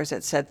 3 hours.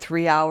 It said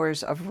 3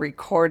 hours of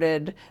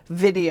recorded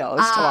videos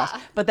to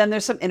watch. But then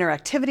there's some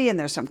interactivity, and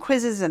there's some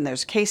quizzes, and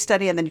there's case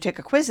study, and then you take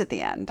a quiz at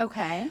the end.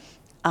 Okay.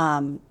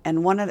 And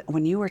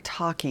when you were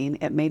talking,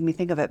 it made me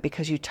think of it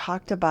because you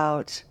talked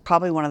about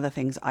probably one of the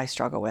things I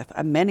struggle with,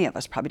 many of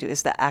us probably do,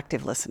 is the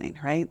active listening,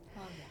 right?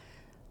 Oh, yeah.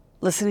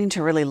 Listening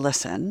to really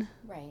listen.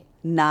 Right.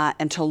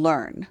 And to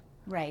learn.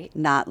 Right.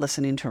 Not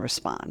listening to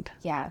respond.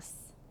 Yes.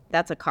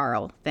 That's a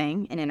Carl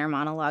thing, an inner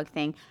monologue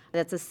thing.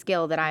 That's a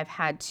skill that I've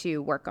had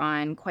to work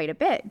on quite a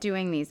bit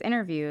doing these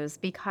interviews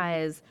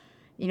because,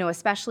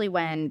 especially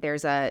when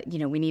there's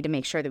we need to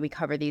make sure that we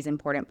cover these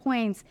important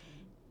points.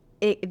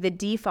 The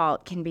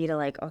default can be to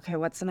like, okay,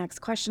 what's the next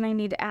question I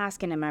need to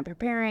ask? And am I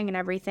preparing and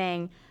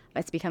everything?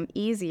 It's become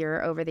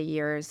easier over the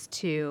years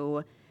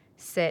to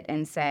sit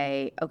and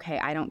say, okay,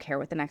 I don't care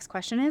what the next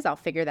question is. I'll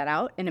figure that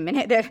out in a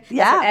minute. That's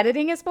what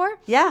editing is for.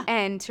 Yeah.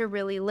 And to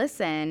really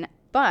listen.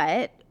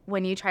 But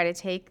when you try to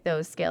take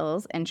those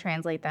skills and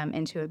translate them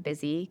into a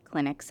busy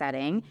clinic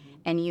setting,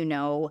 and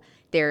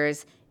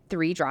there's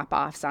 3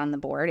 drop-offs on the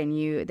board, and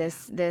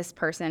this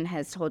person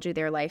has told you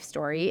their life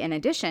story in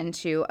addition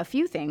to a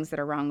few things that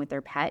are wrong with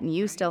their pet, and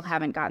you still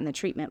haven't gotten the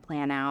treatment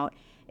plan out,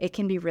 it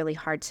can be really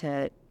hard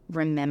to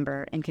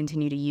remember and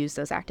continue to use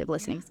those active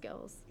listening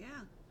skills. Yeah.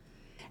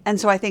 And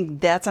so I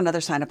think that's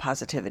another sign of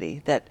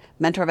positivity, that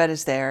Mentor Vet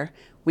is there.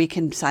 We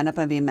can sign up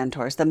and be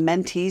mentors. The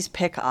mentees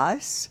pick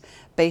us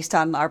based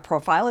on our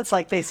profile. It's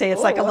like they say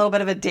it's like a little bit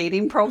of a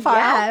dating profile.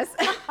 Yes.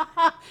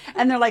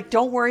 And they're like,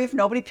 don't worry if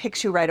nobody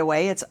picks you right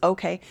away. It's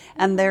okay.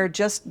 And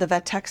the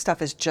vet tech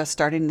stuff is just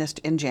starting this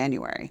in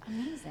January.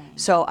 Amazing.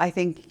 So I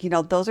think,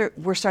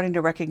 we're starting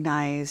to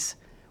recognize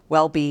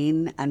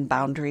well-being and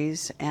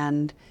boundaries.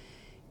 And,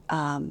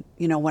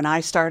 when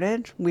I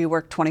started, we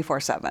worked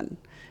 24/7.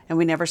 And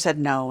we never said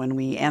no, and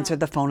we answered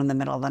the phone in the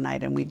middle of the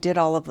night, and we did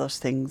all of those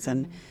things.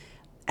 And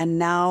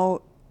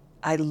now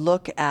I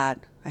look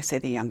at, I say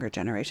the younger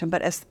generation,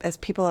 but as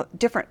people are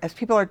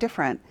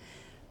different,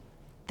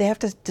 they have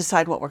to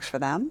decide what works for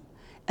them,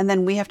 and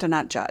then we have to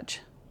not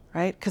judge,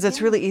 right? Because it's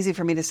really easy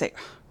for me to say,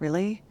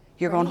 really?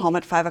 You're going home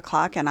at 5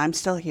 o'clock and I'm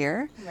still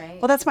here? Right.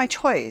 Well, that's my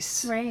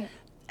choice. Right.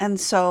 And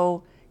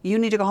so you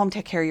need to go home,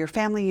 take care of your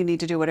family. You need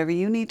to do whatever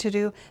you need to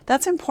do.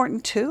 That's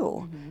important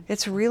too. Mm-hmm.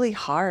 It's really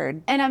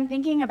hard. And I'm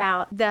thinking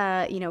about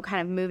the,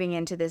 kind of moving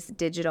into this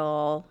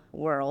digital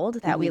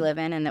world that we live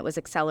in and that was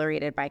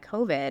accelerated by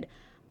COVID.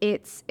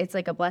 It's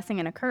like a blessing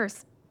and a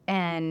curse.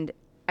 And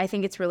I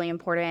think it's really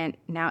important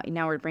now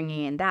we're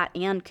bringing in that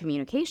and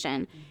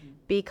communication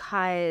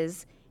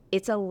because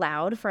it's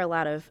allowed for a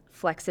lot of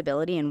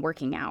flexibility in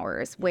working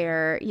hours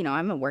where,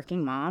 I'm a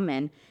working mom,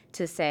 and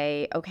to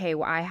say, okay,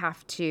 well, I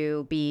have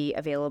to be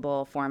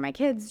available for my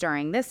kids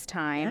during this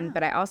time,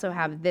 but I also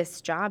have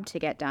this job to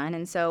get done.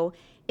 And so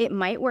it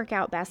might work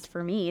out best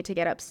for me to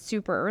get up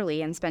super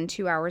early and spend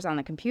 2 hours on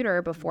the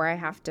computer before I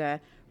have to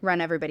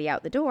run everybody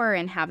out the door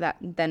and have that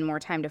then more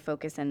time to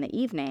focus in the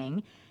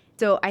evening.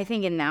 So I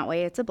think in that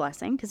way it's a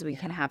blessing because we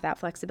can have that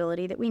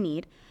flexibility that we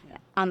need. Yeah.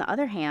 On the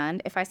other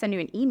hand, if I send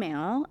you an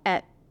email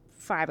at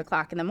 5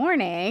 o'clock in the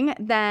morning,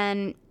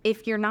 then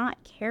if you're not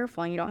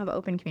careful and you don't have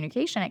open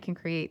communication, it can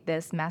create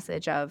this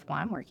message of, well,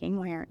 I'm working,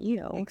 why aren't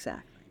you?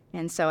 Exactly.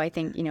 And so I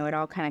think, it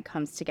all kind of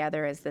comes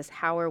together as this,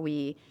 how are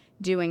we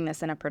doing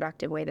this in a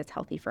productive way that's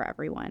healthy for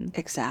everyone?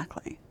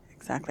 Exactly.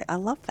 I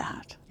love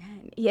that.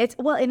 Yeah,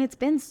 it's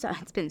been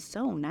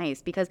so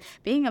nice, because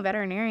being a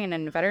veterinarian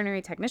and a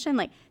veterinary technician,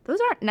 like, those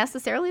aren't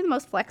necessarily the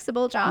most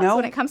flexible jobs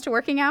when it comes to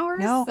working hours.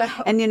 No.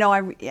 So. And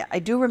I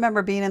do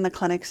remember being in the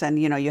clinics, and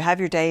you have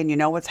your day and you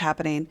know what's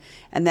happening,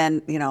 and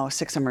then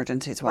 6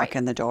 emergencies walk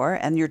in the door,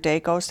 and your day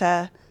goes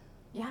to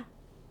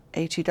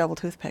HE double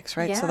toothpicks,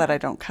 right? So that I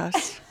don't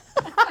cuss.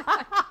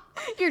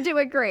 You're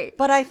doing great.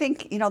 But I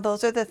think,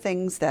 those are the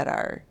things that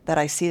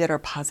I see that are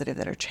positive,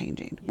 that are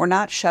changing. We're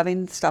not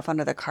shoving stuff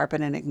under the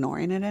carpet and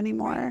ignoring it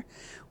anymore. Right.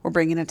 We're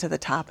bringing it to the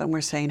top, and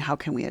we're saying, how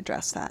can we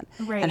address that?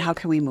 Right. And how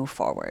can we move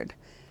forward?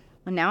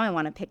 Well, now I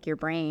want to pick your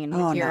brain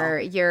with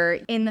you're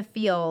in the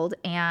field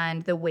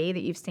and the way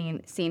that you've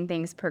seen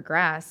things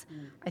progress.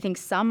 I think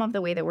some of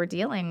the way that we're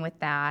dealing with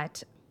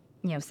that,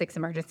 6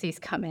 emergencies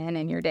come in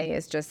and your day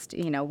is just,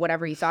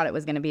 whatever you thought it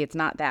was going to be, it's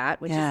not that,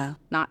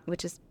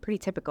 which is pretty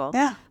typical.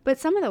 Yeah. But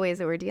some of the ways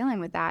that we're dealing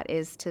with that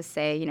is to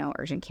say,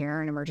 urgent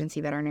care and emergency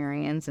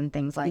veterinarians and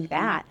things like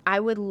that. I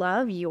would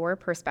love your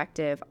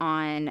perspective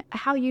on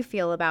how you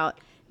feel about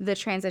the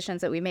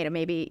transitions that we made. And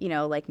maybe,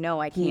 no,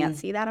 I can't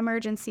see that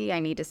emergency. I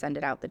need to send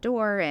it out the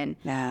door. And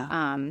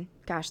then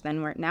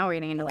we're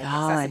getting into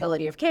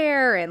accessibility of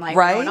care and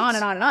going on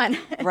and on and on.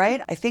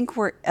 Right. I think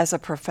as a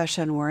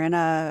profession, we're in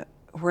a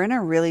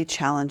really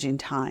challenging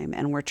time,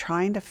 and we're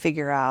trying to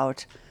figure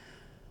out,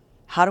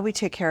 how do we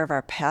take care of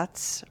our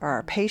pets or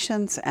our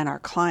patients and our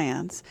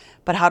clients,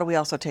 but how do we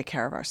also take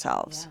care of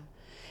ourselves? Yeah.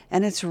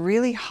 And it's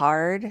really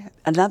hard.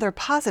 Another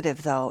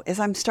positive, though,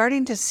 is I'm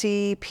starting to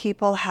see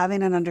people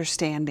having an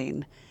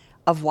understanding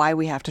of why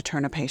we have to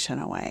turn a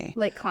patient away.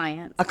 Like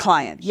clients. A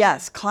client,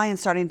 yes.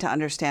 Clients starting to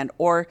understand,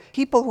 or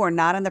people who are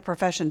not in the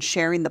profession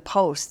sharing the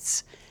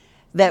posts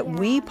that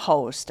we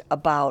post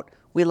about,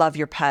 we love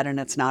your pet and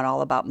it's not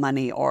all about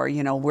money, or,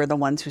 we're the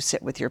ones who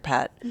sit with your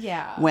pet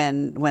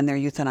when they're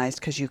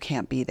euthanized because you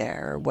can't be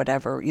there, or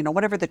whatever,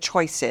 whatever the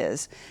choice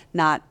is,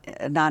 not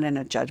in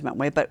a judgment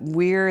way, but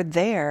we're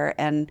there,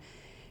 and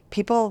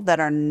people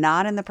that are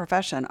not in the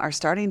profession are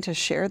starting to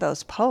share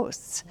those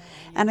posts.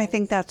 And I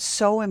think that's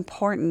so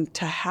important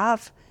to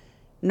have.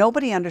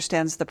 Nobody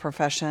understands the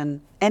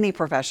profession, any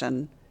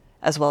profession,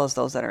 as well as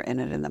those that are in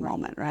it in the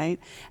moment, right?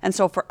 And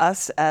so for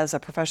us as a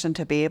profession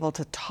to be able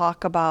to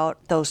talk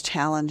about those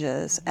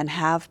challenges and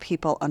have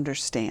people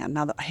understand.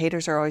 Now, the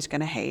haters are always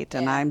going to hate,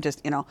 and I'm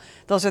just,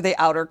 those are the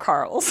outer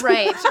Carls.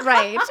 Right.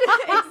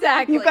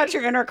 Exactly. You've got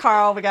your inner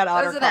Carl, we got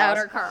outer Carls. Those are the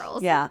outer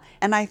Carls. Yeah.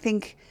 And I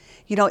think,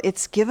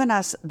 it's given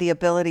us the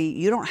ability,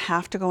 you don't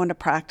have to go into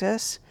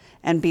practice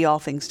and be all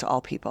things to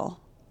all people.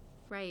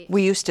 Right.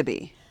 We used to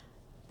be,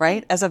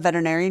 right? As a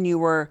veterinarian, you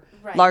were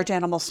large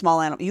animal,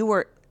 small animal. You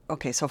were,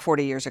 so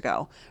 40 years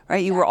ago,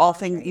 right? You were all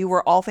things. You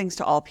were all things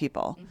to all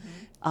people,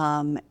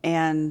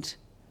 and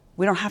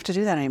we don't have to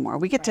do that anymore.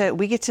 We get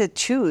to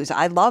choose.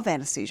 I love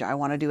anesthesia. I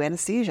want to do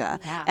anesthesia,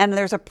 and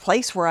there's a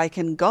place where I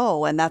can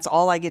go, and that's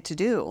all I get to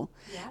do.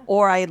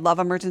 Or I love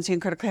emergency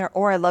and critical care,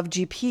 or I love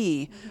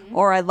GP,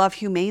 or I love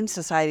humane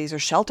societies or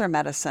shelter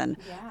medicine,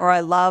 or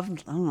I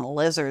love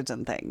lizards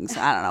and things.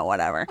 I don't know,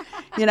 whatever,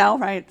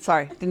 right?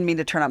 Sorry, didn't mean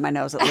to turn up my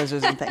nose at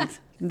lizards and things.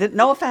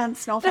 No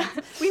offense.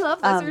 We love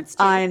lizards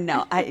too. I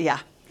know.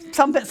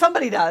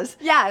 Somebody does.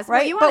 Yes,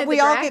 right. You wanted the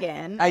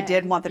dragon. I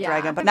did want the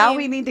dragon, but now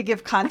we need to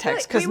give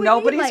context, because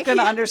nobody's going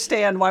to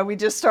understand why we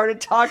just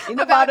started talking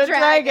about a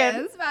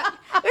dragon.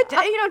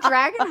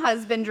 Dragon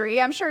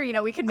husbandry. I'm sure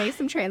we could make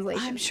some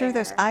translations. I'm sure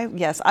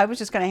I was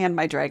just going to hand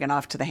my dragon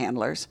off to the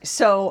handlers.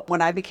 So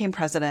when I became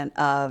president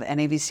of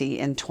NAVC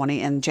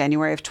in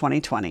January of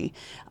 2020,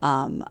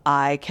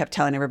 I kept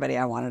telling everybody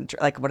I wanted,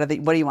 what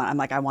do you want? I'm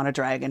like, I want a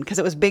dragon, because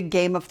it was big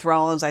Game of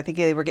Thrones. I think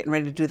they were getting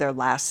ready to do their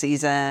last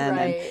season,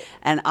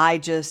 and I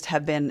just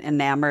have been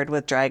enamored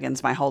with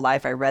dragons my whole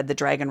life. I read the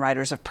Dragon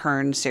Riders of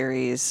Pern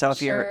series, so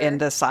if you're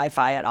into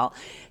sci-fi at all.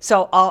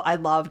 So I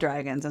love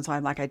dragons, and so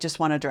I'm like, I just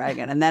want a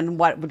dragon. And then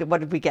what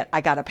did we get?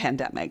 I got a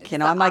pandemic.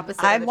 I'm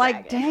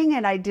like, dang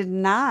it, I did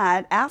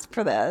not ask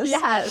for this.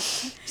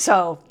 Yes.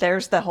 So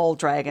there's the whole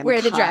dragon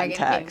Where the context.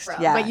 Dragon came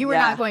from. Yeah, but you were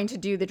not going to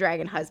do the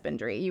dragon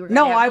husbandry. You were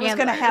I was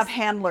going to have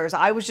handlers.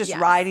 I was just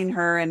riding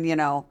her, and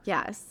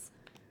Yes.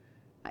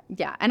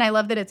 Yeah, and I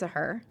love that it's a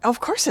her. Of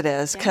course it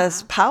is,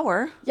 because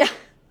power. Yeah.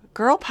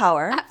 Girl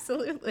power.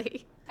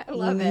 Absolutely. I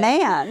love it.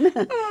 Man.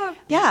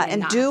 Yeah,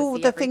 and do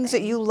the everything. things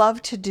that you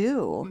love to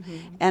do,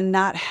 and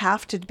not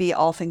have to be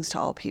all things to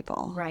all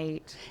people.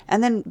 Right.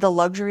 And then the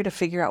luxury to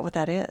figure out what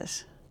that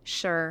is.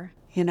 Sure.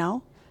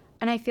 And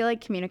I feel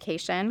like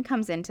communication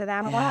comes into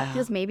that a lot,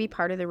 because maybe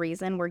part of the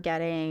reason we're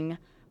getting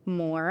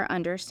more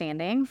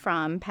understanding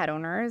from pet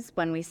owners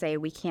when we say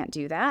we can't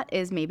do that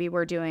is maybe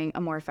we're doing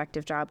a more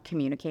effective job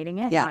communicating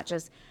it, not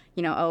just,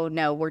 oh,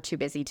 no, we're too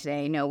busy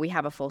today. No, we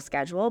have a full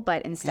schedule,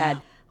 but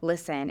instead,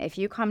 listen, if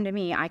you come to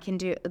me, I can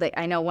do,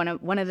 I know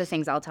one of the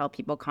things I'll tell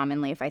people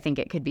commonly, if I think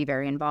it could be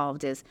very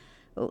involved, is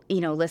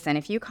listen,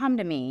 if you come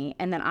to me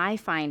and then I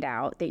find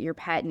out that your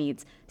pet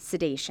needs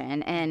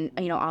sedation and,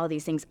 all of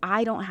these things,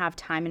 I don't have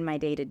time in my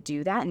day to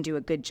do that and do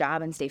a good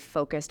job and stay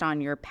focused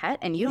on your pet.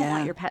 And you don't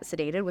want your pet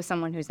sedated with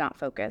someone who's not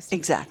focused.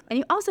 Exactly. And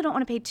you also don't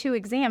want to pay 2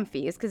 exam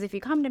fees, because if you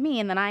come to me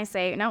and then I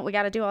say, no, we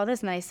got to do all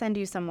this, and then I send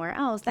you somewhere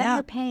else, then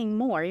you're paying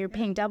more. You're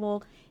paying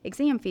double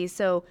exam fees.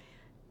 So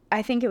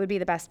I think it would be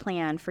the best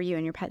plan for you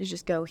and your pet to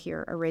just go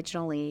here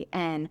originally.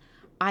 And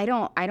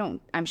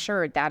I'm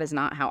sure that is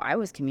not how I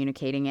was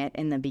communicating it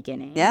in the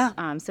beginning.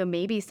 Yeah. So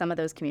maybe some of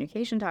those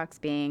communication talks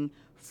being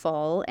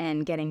full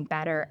and getting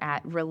better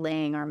at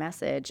relaying our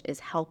message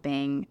is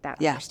helping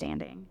that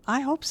understanding.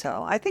 I hope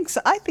so. I think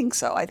so. I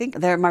think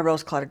my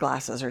rose-colored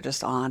glasses are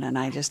just on, and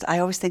I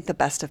always think the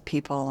best of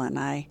people, and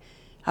I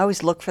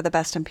always look for the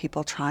best in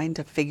people, trying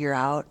to figure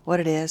out what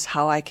it is,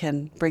 how I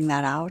can bring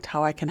that out,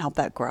 how I can help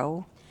that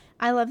grow.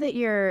 I love that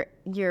you're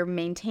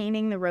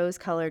maintaining the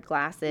rose-colored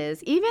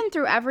glasses, even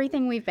through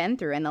everything we've been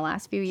through in the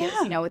last few years,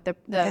 with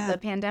the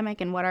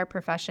pandemic and what our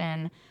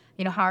profession,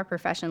 how our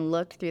profession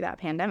looked through that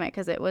pandemic,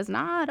 because it was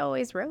not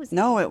always rosy.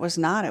 No, it was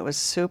not. It was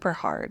super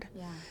hard.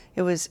 Yeah.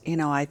 It was,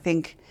 I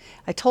think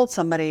I told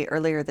somebody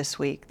earlier this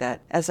week that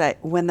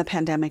when the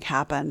pandemic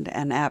happened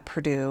and at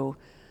Purdue,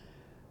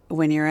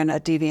 when you're in a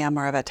DVM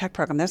or a vet tech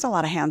program, there's a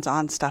lot of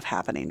hands-on stuff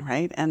happening,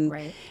 right?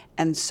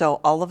 And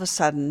so all of a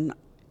sudden,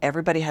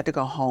 everybody had to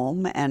go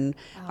home, and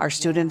our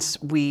students,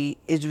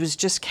 it was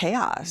just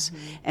chaos.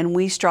 Mm-hmm. And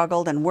we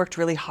struggled and worked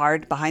really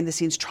hard behind the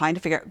scenes trying to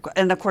figure out,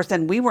 and of course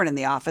then we weren't in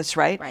the office,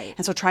 right?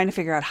 And so trying to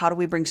figure out how do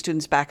we bring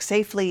students back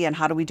safely and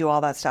how do we do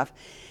all that stuff.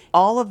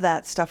 All of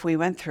that stuff we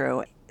went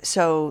through.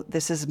 So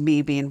this is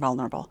me being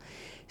vulnerable.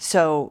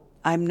 So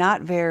I'm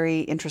not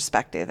very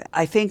introspective.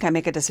 I think I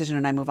make a decision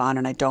and I move on,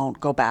 and I don't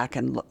go back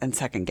and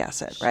second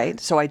guess it, right?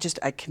 So I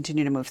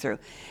continue to move through.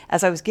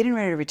 As I was getting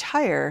ready to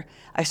retire,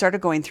 I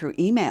started going through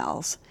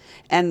emails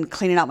and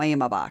cleaning out my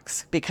email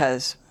box,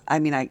 because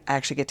I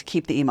actually get to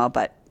keep the email,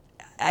 but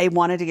I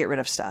wanted to get rid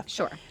of stuff.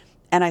 Sure.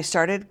 And I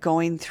started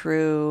going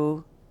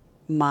through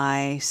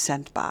my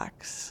sent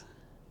box.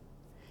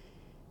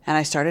 And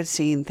I started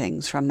seeing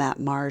things from that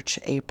March,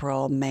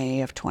 April,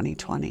 May of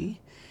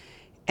 2020.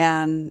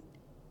 And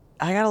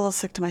I got a little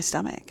sick to my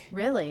stomach.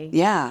 Really?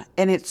 Yeah.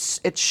 And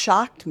it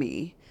shocked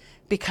me,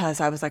 because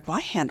I was like, well,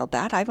 I handled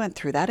that. I went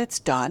through that. It's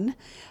done.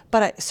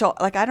 But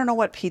I don't know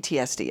what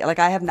PTSD,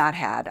 I have not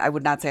had, I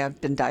would not say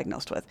I've been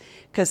diagnosed with,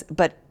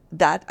 but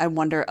that, I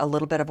wonder a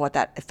little bit of what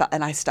that thought,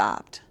 and I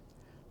stopped.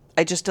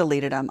 I just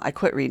deleted them. I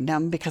quit reading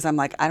them, because I'm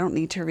like, I don't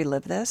need to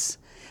relive this,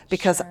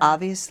 because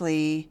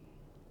obviously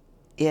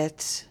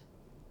it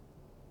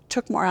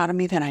took more out of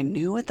me than I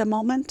knew at the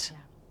moment,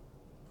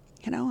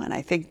 and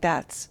I think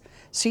that's,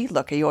 see,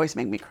 look, you always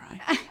make me cry.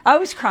 I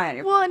always cry on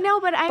your. Well, no,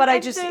 but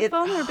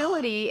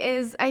vulnerability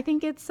is, I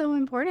think it's so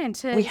important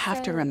to. We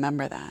have to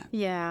remember that.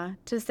 Yeah,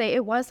 to say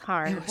it was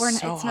hard. It was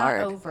so it's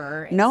hard. Not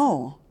over.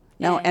 No,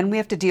 and we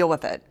have to deal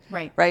with it.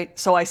 Right.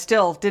 So I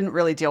still didn't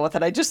really deal with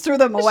it. I just threw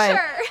them away.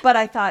 Sure. But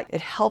I thought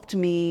it helped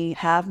me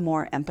have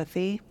more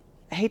empathy.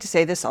 I hate to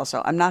say this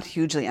also, I'm not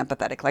hugely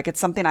empathetic. It's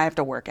something I have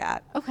to work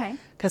at. Okay.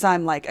 Because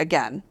I'm like,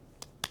 again,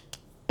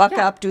 buck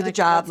up, do the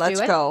job,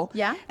 let's go.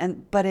 Yeah.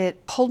 But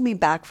it pulled me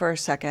back for a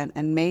second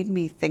and made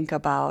me think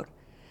about,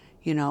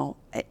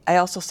 I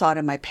also saw it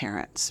in my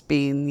parents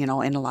being, in a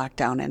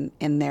lockdown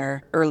in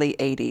their early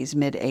 80s,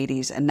 mid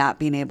 80s, and not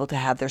being able to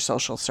have their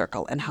social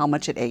circle and how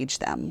much it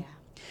aged them.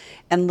 Yeah.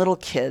 And little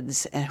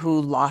kids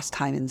who lost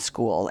time in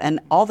school, and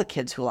all the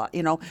kids who lost,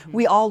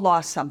 we all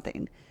lost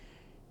something.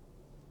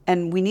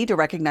 And we need to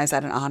recognize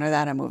that and honor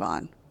that and move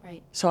on.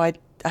 Right. So I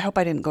hope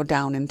I didn't go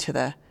down into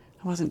I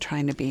wasn't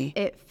trying to be.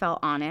 It felt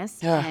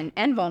honest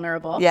and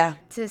vulnerable. Yeah.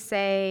 To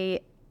say,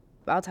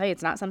 I'll tell you,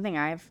 it's not something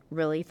I've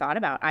really thought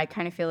about. I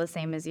kind of feel the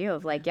same as you,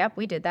 of like, yep,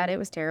 we did that. It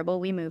was terrible.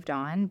 We moved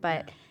on.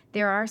 But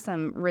there are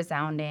some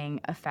resounding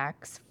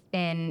effects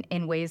in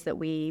ways that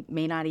we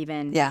may not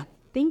even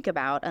think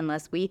about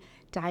unless we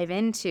dive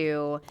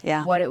into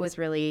what it was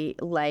really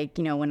like,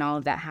 when all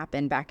of that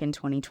happened back in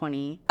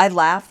 2020. I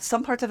laughed.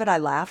 Some parts of it I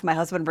laughed. My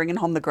husband bringing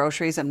home the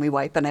groceries and we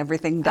wiping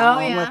everything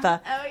down with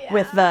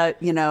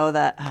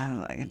the,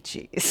 I'm like,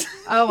 geez.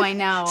 Oh, I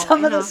know.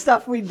 Some of the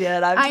stuff we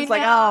did, I'm just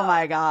like, oh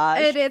my gosh.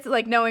 It's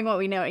like knowing what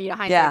we know.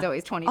 Hindsight's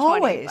always 20/20.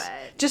 Always.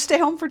 But just stay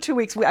home for 2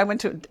 weeks. My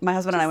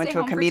husband and I went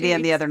to a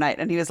comedian the other night,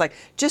 and he was like,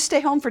 just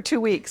stay home for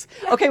 2 weeks.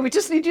 Yeah. Okay, we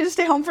just need you to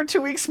stay home for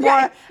 2 weeks more.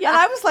 Yeah. And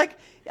I was like,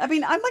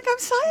 I'm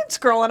science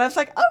girl, and I was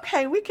like,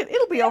 okay,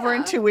 it'll be over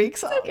in 2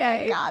 weeks. It's okay.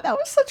 Oh my God, that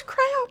was such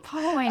crap.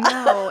 Oh, I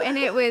know. And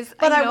it was.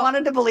 But I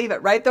wanted to believe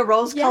it, right? The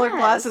rose-colored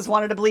glasses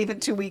wanted to believe in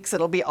 2 weeks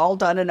it'll be all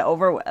done and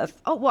over with.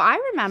 Oh, well,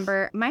 I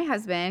remember my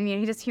husband,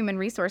 he does human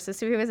resources,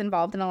 so he was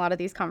involved in a lot of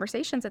these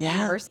conversations at the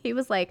university. He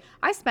was like,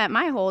 I spent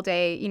my whole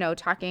day,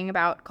 talking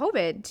about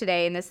COVID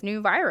today and this new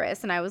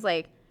virus. And I was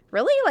like,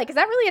 really? Like, is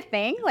that really a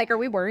thing? Like, are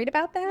we worried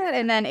about that?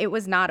 And then it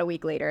was not a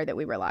week later that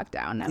we were locked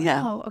down.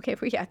 Yeah. Oh, okay.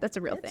 That's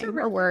a real thing.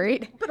 We're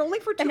worried. But only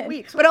for 2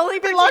 weeks. But only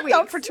for 2 locked weeks.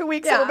 out for 2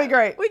 weeks. It'll be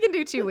great. We can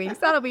do 2 weeks.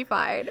 That'll be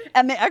fine.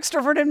 And the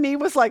extrovert in me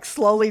was like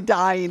slowly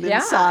dying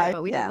inside.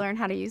 But we did learn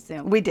how to use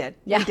Zoom. We did.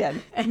 Yeah. We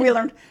did. We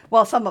learned,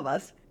 well, some of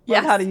us.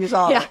 Learn how to use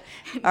all of it.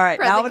 All right,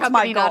 now it's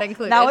my goal.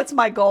 Now it's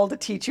my goal to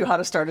teach you how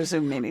to start a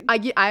Zoom meeting.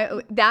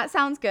 That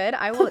sounds good.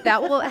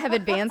 That will have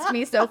advanced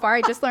me so far.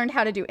 I just learned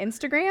how to do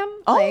Instagram.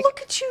 Oh,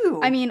 look at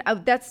you. I mean,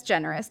 that's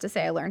generous to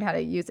say I learned how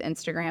to use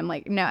Instagram.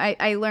 Like, no,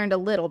 I learned a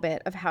little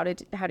bit of how to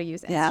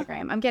use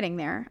Instagram. Yeah. I'm getting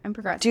there. I'm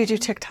progressing. Do you do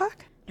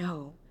TikTok?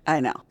 No. I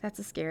know. That's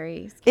a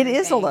scary It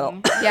is thing. a little.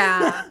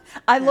 Yeah.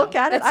 I look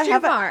at it. I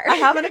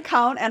have an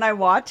account and I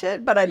watch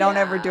it, but I don't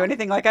ever do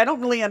anything. Like, I don't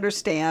really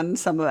understand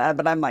some of that,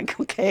 but I'm like,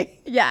 okay.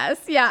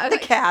 Yes. Yeah. The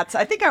cats.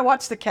 I think I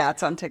watch the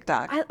cats on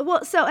TikTok.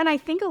 And I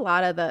think a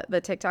lot of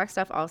the TikTok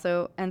stuff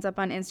also ends up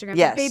on Instagram.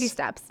 Yes. Baby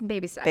steps.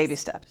 Baby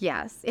steps.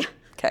 Yes. Yeah.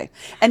 Okay.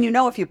 And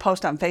if you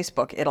post on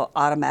Facebook, it'll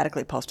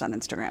automatically post on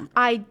Instagram.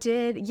 I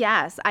did,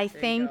 yes. I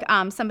think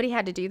somebody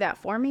had to do that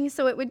for me,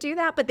 so it would do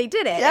that, but they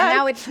did it.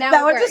 Yeah. And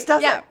now it just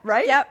does it,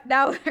 right? Yep,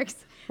 now it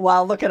works.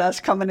 Wow, look at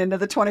us coming into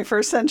the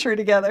 21st century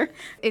together.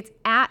 It's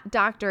at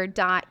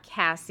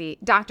Dr.Cassi,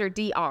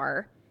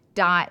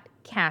 Cassi,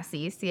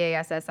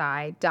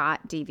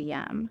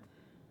 CASSI.DVM.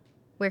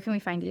 Where can we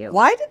find you?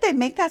 Why did they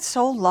make that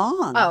so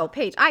long? Oh,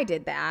 Paige, I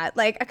did that.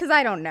 Like, because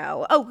I don't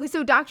know. Oh,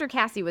 so Dr.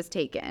 Cassi was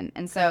taken.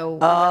 And so we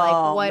were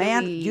like, what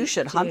man, do we you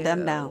should hunt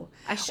them down.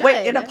 I should.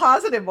 Wait, in a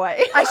positive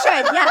way. I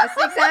should, yes,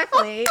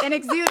 exactly. And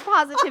exude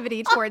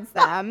positivity towards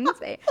them.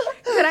 Say,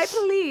 could I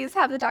please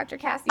have the Dr.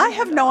 Cassi? I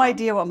have no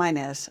idea what mine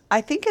is. I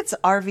think it's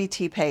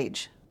RVT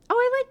Paige. Oh,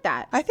 I like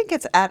that. I think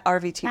it's at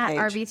RVT Paige.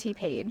 At RVT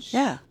Paige.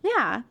 Yeah.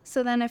 Yeah.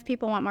 So then if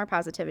people want more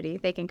positivity,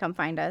 they can come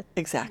find us.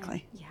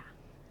 Exactly. Yeah.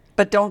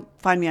 But don't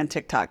find me on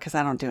TikTok because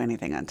I don't do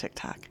anything on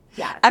TikTok.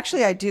 Yeah.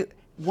 Actually, I do.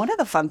 One of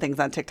the fun things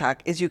on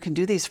TikTok is you can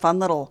do these fun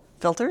little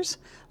filters,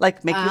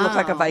 like make you look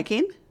like a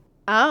Viking.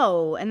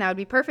 Oh, and that would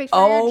be perfect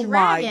for your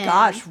dragon. My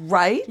gosh,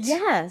 right?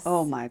 Yes.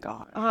 Oh my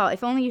God. Oh,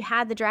 if only you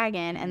had the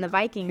dragon and the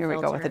Viking Here we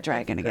go with the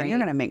dragon again. You're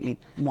going to make me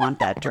want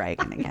that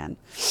dragon again.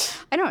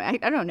 I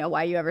don't know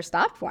why you ever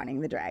stopped wanting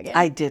the dragon.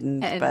 I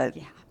didn't, but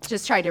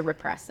just tried to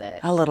repress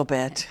it. A little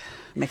bit.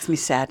 Makes me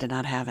sad to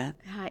not have it.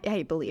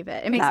 I believe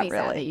it. It makes me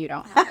sad that you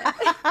don't have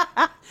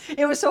it.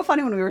 It was so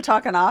funny when we were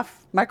talking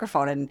off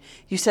microphone and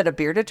you said a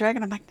bearded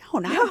dragon. I'm like, no,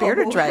 not a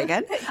bearded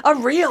dragon. A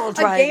real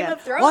dragon. A Game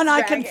of Thrones one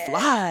I dragon. can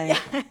fly.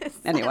 Yes.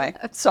 Anyway,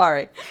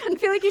 sorry. I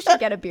feel like you should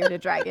get a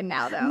bearded dragon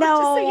now, though. No.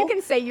 Just so you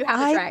can say you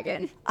have a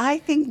dragon. I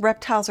think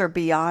reptiles are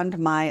beyond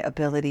my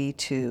ability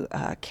to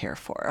care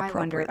for appropriately. I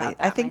wonder about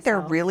that I think they're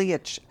really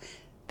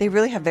they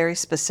really have very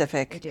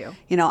specific. They do.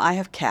 I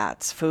have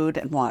cats, food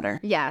and water.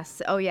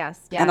 Yes. Oh,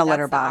 yes. Yeah, and a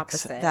litter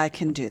box. I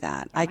can do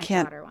that. Yeah, I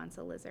can't. My daughter wants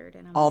a lizard.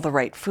 And all the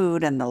right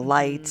food and the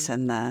lights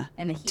and the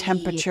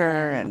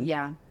temperature and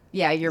yeah,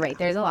 you're right.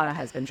 There's a lot of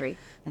husbandry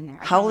in there.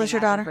 How old is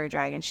your daughter? For a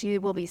dragon, she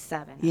will be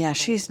 7. Yeah,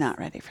 she's not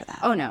ready for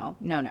that. Oh no.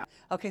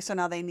 Okay, so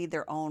now they need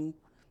their own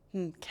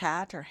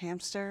cat or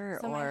hamster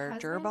so or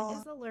gerbil. My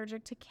husband is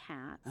allergic to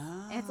cats.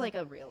 It's like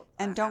a real.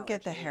 And don't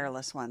get the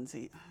hairless ones.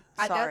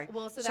 Sorry.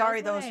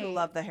 Sorry, those who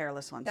love the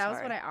hairless ones. That was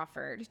what I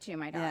offered to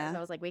my daughters. Yeah. I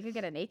was like, we could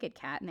get a naked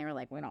cat. And they were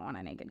like, we don't want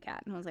a naked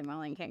cat. And I was like,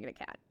 well, you can't get a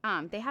cat.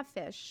 They have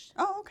fish.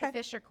 Oh, okay. The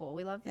fish are cool.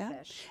 We love the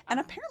fish. And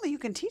apparently you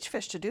can teach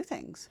fish to do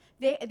things.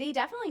 They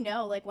definitely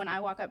know, like, when I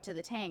walk up to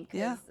the tank,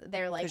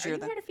 they're like, are you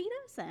here to feed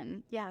us?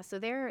 And so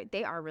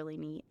they are really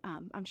neat.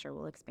 I'm sure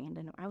we'll expand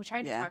into I was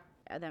trying to talk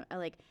them,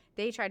 like,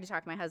 they tried to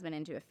talk my husband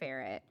into a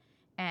ferret.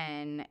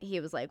 And he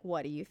was like,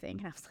 what do you think?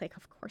 And I was like,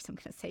 of course I'm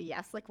going to say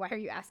yes. Like, why are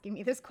you asking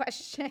me this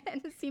question?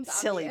 It seems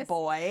silly obvious.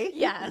 Boy.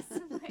 Yes.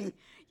 Like,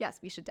 yes,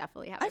 we should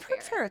definitely have I've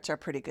heard ferrets are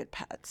pretty good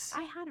pets.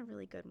 I had a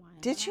really good one.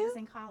 Did you? I was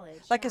in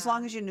college. Like, as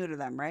long as you neuter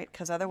them, right?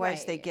 Because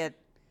otherwise they get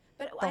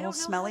the whole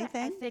smelly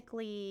thing.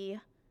 Ethically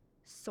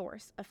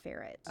source a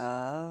ferret.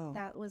 Oh.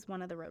 That was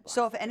one of the roadblocks.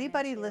 So if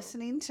anybody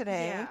listening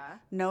today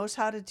knows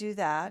how to do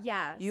that,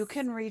 you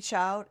can reach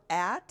out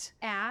at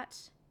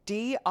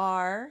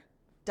dr.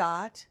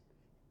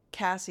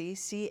 Cassi,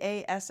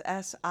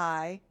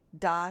 CASSI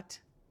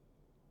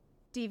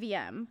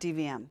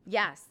DVM.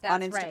 Yes, that's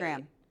on Instagram.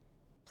 Right.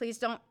 Please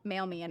don't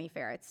mail me any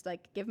ferrets.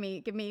 Like, give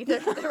me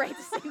the right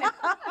to say no.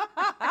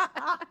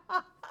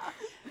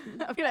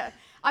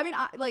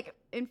 Like,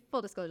 in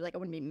full disclosure, like, I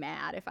wouldn't be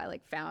mad if I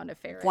found a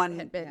ferret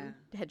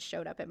had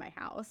showed up at my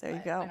house. There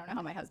you go. I don't know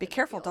how my husband. Be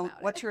careful. Would feel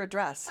about What's your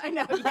address? I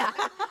know. Yeah.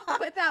 I'll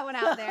put that one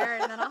out there,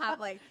 and then I'll have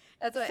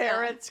that's what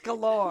ferrets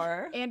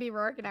galore. Andy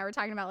Rourke and I were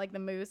talking about the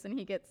moose, and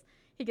he gets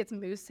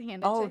moose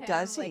handed to him.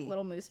 Does he? Like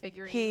little moose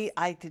figurines.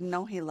 I didn't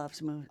know he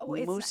loves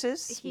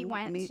mooses. He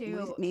went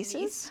to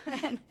Mises.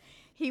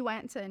 He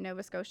went to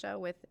Nova Scotia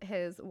with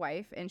his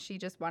wife, and she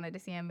just wanted to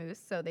see a moose.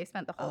 So they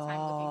spent the whole time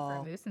looking for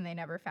a moose, and they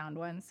never found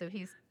one. So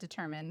he's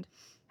determined.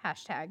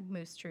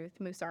 #moose truth.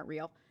 Moose aren't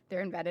real.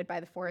 They're invented by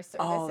the Forest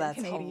Service and that's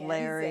Canadians.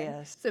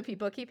 hilarious. So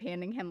people keep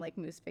handing him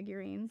moose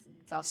figurines.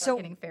 It's also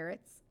getting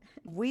ferrets.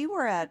 We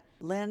were at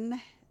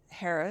Lynn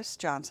Harris,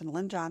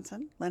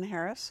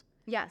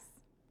 Yes.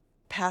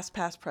 past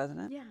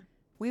president. Yeah.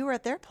 We were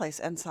at their place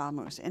in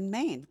Moose in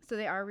Maine. So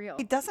they are real.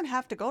 He doesn't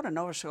have to go to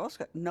Nova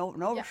Scotia.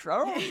 Nova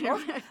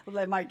Scotia.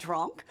 Am I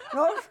drunk?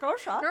 Nova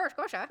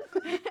Scotia.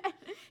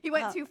 He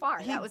went too far.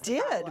 He That was the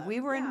did. problem. We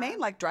were in Maine,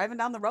 like driving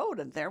down the road,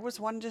 and there was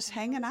one just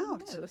hanging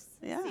out. Moose.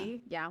 Yeah.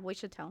 See? Yeah, we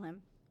should tell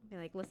him. Be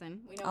like,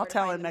 listen, we know I'll where to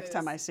tell find him the next moose.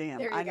 time I see him.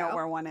 There you I know go.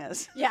 where one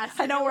is. Yes,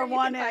 I know where you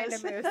one can is.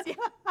 find a moose.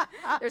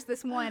 Yeah. There's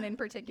this one in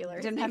particular.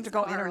 His Didn't have name's to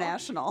go Carl.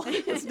 international.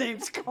 His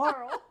name's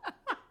Carl.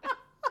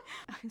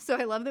 So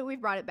I love that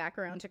we've brought it back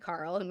around to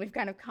Carl, and we've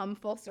kind of come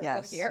full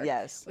circle here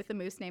with the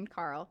moose named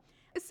Carl.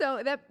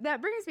 So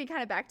that brings me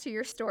kind of back to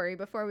your story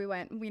before we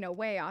went,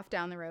 way off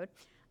down the road.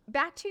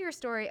 Back to your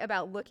story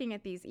about looking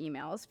at these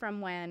emails from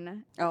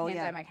when the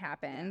pandemic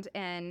happened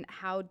and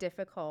how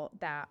difficult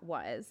that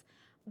was.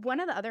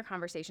 One of the other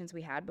conversations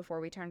we had before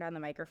we turned on the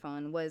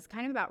microphone was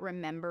kind of about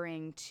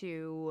remembering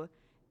to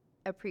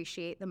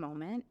appreciate the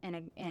moment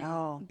and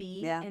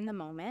be in the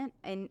moment.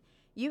 And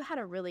you had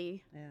a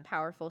really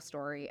powerful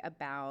story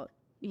about,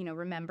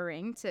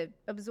 remembering to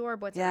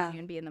absorb what's around you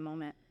and be in the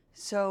moment.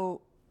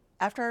 So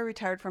after I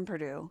retired from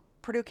Purdue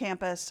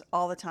campus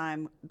all the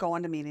time,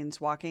 going to meetings,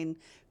 walking,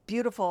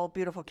 beautiful,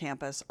 beautiful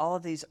campus, all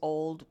of these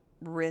old,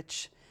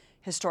 rich,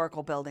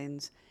 historical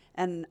buildings.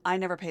 And I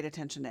never paid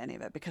attention to any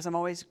of it because I'm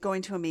always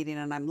going to a meeting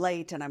and I'm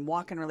late and I'm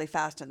walking really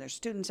fast and there's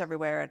students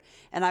everywhere.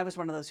 And I was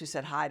one of those who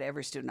said hi to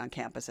every student on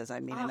campus as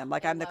I'm meeting them.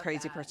 Like I'm the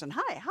crazy person.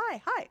 Hi.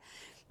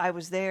 I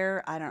was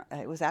there.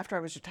 It was after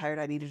I was retired.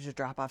 I needed to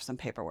drop off some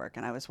paperwork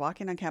and I was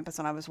walking on campus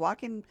and I was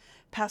walking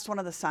past one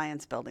of the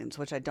science buildings,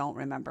 which I don't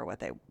remember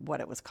what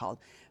it was called.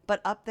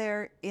 But up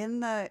there in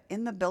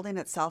the building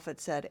itself,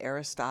 it said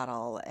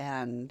Aristotle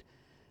and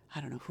I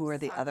don't know who are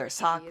the other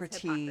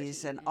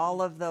Socrates and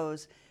all of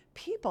those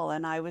people.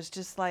 And I was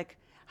just like,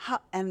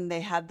 and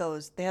they had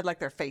like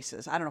their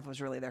faces. I don't know if it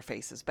was really their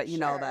faces, but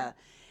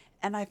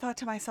and I thought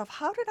to myself,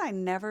 how did I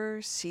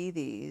never see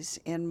these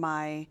in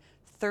my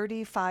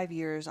 35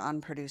 years on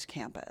Purdue's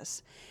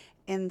campus?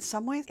 In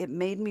some ways, it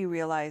made me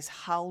realize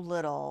how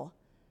little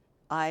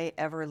I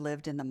ever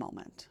lived in the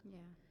moment. Yeah.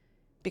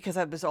 Because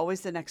it was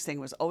always the next thing,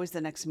 it was always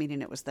the next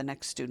meeting, it was the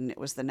next student, it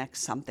was the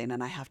next something,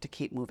 and I have to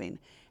keep moving.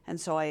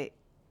 And so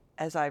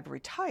as I've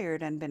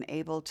retired and been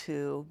able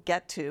to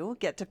get to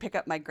pick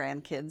up my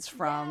grandkids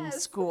from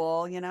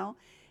school,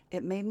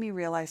 it made me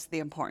realize the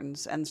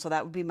importance. And so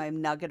that would be my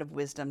nugget of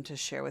wisdom to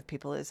share with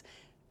people is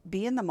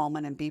be in the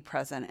moment and be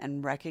present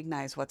and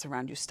recognize what's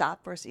around you.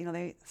 Stop first,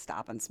 they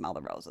stop and smell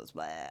the roses,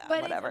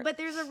 whatever. But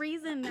there's a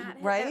reason that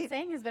right? that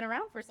saying has been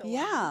around for so long.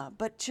 Yeah,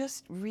 but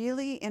just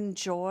really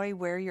enjoy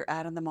where you're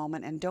at in the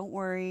moment and don't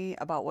worry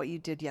about what you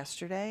did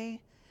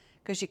yesterday.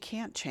 Because you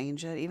can't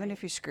change it, even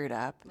if you screwed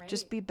up. Right.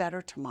 Just be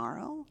better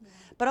tomorrow. Yeah.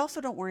 But also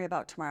don't worry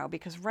about tomorrow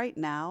because right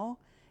now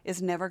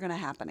is never going to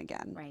happen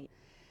again. Right.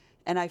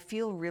 And I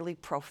feel really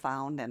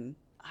profound and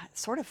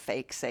sort of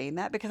fake saying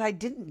that because I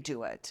didn't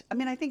do it. I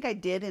mean, I think I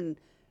did in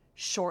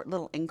short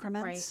little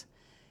increments.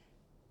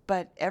 Right.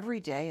 But every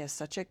day is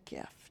such a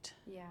gift.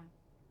 Yeah.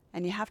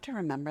 And you have to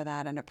remember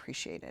that and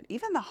appreciate it.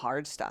 Even the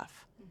hard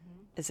stuff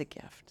is a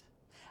gift.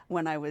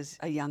 When I was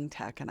a young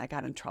tech and I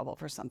got in trouble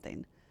for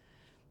something,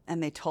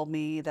 and they told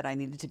me that I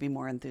needed to be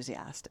more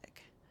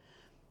enthusiastic.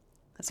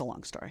 That's a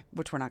long story,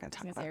 which we're not going to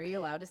talk about. Are you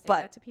allowed to say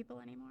that to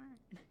people anymore?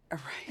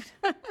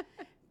 Right.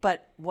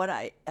 But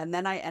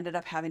then I ended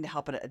up having to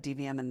help at a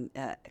DVM and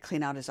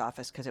clean out his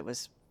office because it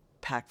was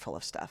packed full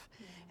of stuff.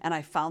 Yeah. And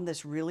I found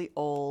this really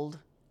old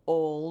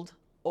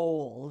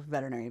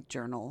veterinary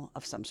journal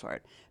of some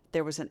sort.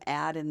 There was an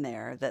ad in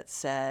there that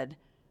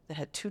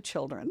had 2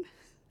 children,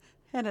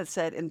 and it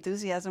said,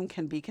 "Enthusiasm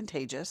can be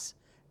contagious, ...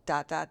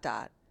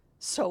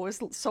 So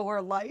are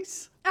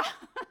lice."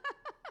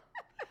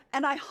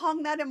 And I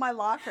hung that in my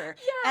locker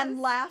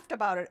and laughed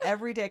about it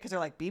every day because they're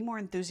like, be more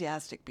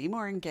enthusiastic, be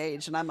more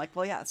engaged. And I'm like,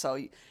 well, yeah, so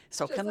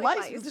can like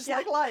lice. Just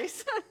like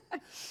lice.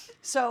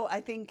 So I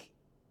think,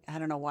 I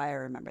don't know why I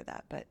remember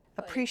that, but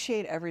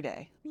appreciate every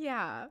day.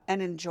 Yeah.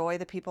 And enjoy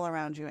the people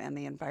around you and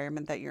the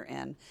environment that you're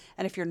in.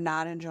 And if you're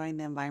not enjoying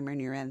the environment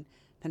you're in,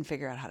 then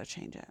figure out how to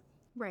change it.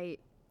 Right.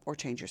 Or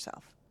change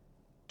yourself.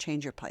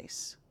 Change your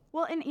place.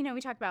 Well, and,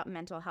 we talk about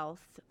mental health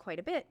quite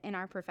a bit in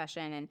our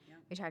profession. And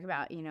we talk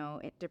about,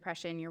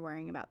 depression, you're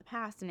worrying about the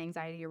past, and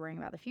anxiety, you're worrying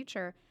about the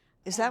future.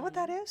 Is that what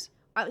that is?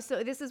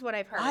 So this is what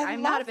I've heard.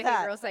 I'm not a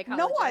behavioral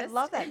psychologist. No, I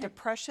love that.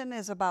 Depression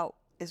is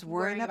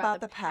worrying about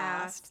the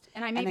past.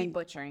 And I may be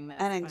butchering this.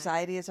 And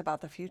anxiety is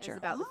about the future. It's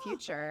about the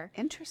future.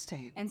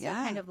 Interesting. And so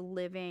kind of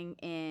living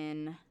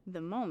in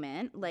the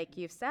moment, like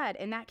you've said,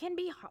 and that can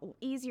be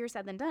easier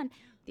said than done.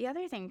 The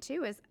other thing,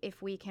 too, is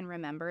if we can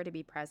remember to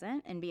be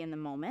present and be in the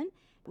moment,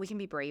 we can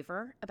be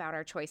braver about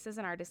our choices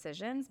and our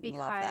decisions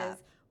because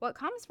what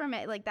comes from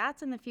it,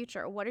 that's in the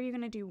future. What are you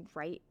going to do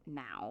right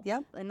now?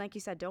 Yep. And like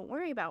you said, don't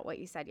worry about what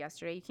you said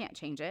yesterday. You can't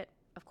change it.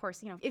 Of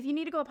course, if you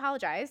need to go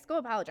apologize, go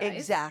apologize.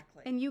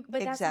 Exactly.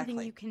 But that's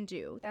something you can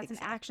do. That's an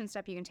action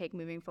step you can take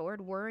moving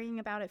forward. Worrying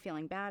about it,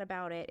 feeling bad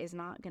about it is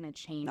not going to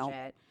change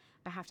it.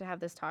 I have to have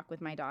this talk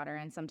with my daughter.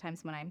 And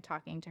sometimes when I'm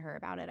talking to her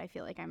about it, I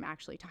feel like I'm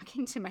actually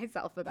talking to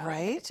myself about it.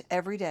 Right?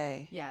 Every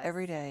day. Yes.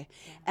 Every day.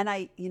 Yeah. And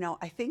I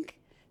think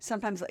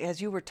sometimes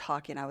as you were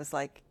talking, I was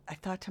like, I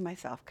thought to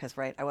myself, because,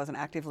 right, I wasn't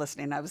active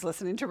listening. I was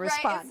listening to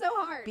respond. Right, it's so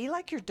hard. Be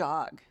like your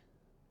dog.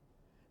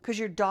 Because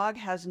your dog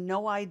has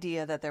no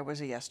idea that there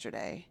was a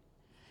yesterday.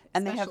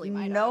 And Especially they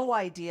my have dog. no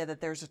idea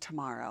that there's a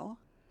tomorrow.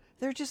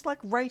 They're just like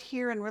right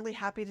here and really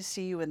happy to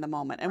see you in the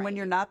moment. And when Right.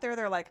 you're not there,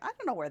 they're like, I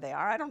don't know where they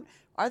are. I don't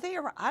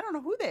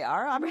know who they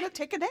are. I'm going to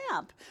take a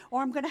nap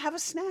or I'm going to have a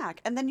snack.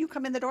 And then you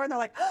come in the door and they're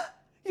like, oh,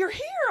 you're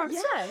here. I'm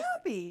so Yes.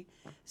 happy.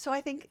 So I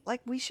think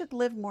like we should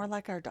live more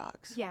like our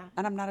dogs. Yeah.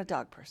 And I'm not a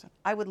dog person.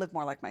 I would live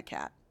more like my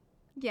cat.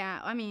 Yeah,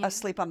 I mean,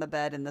 Asleep on the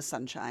bed in the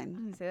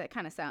sunshine. so that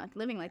kind of sounds,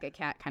 living like a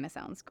cat kind of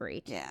sounds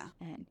great. Yeah.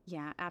 And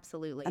yeah,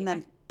 absolutely. And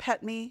then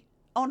pet me.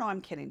 Oh, no,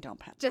 I'm kidding. Don't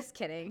pet me. Just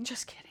kidding.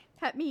 Just kidding.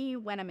 Pet me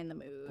when I'm in the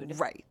mood.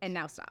 Right. And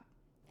now stop.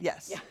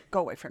 Yes.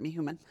 Go away from me,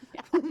 human.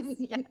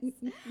 Yes.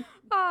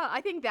 I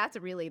think that's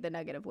really the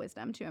nugget of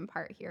wisdom to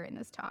impart here in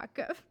this talk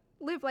of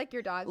live like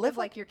your dog, live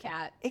like your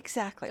cat.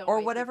 Exactly. Don't Or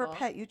bite whatever people.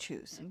 pet you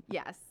choose.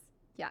 Yes.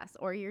 Yes.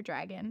 Or your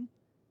dragon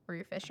or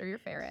your fish or your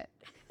ferret.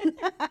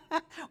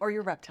 Or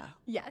your reptile.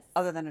 Yes.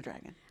 Other than a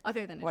dragon.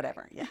 Other than a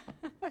Whatever. Yeah.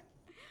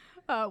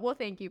 well,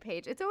 thank you,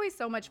 Paige. It's always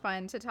so much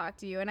fun to talk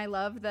to you. And I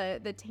love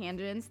the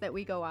tangents that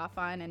we go off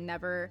on and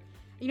never,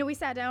 we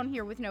sat down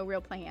here with no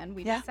real plan.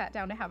 We just sat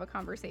down to have a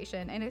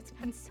conversation and it's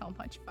been so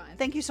much fun.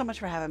 Thank you so much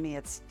for having me.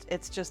 It's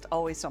just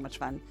always so much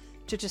fun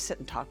to just sit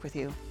and talk with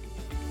you.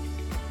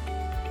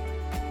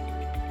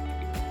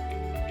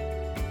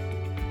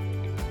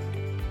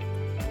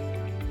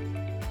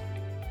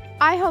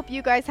 I hope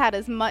you guys had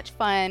as much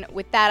fun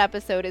with that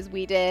episode as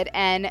we did,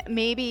 and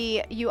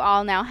maybe you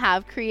all now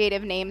have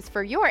creative names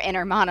for your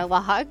inner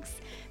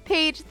monologues.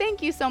 Paige,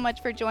 thank you so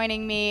much for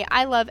joining me.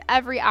 I love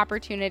every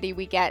opportunity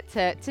we get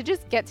to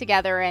just get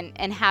together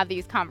and have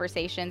these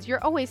conversations.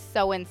 You're always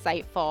so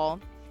insightful.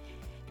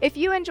 If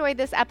you enjoyed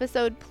this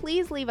episode,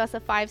 please leave us a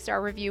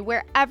 5-star review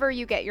wherever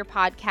you get your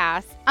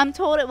podcasts. I'm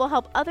told it will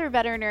help other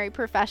veterinary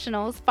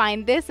professionals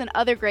find this and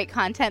other great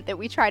content that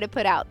we try to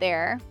put out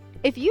there.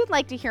 If you'd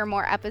like to hear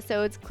more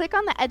episodes, click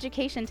on the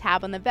Education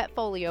tab on the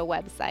VetFolio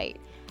website.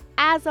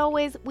 As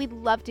always, we'd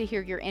love to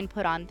hear your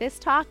input on this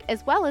talk,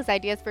 as well as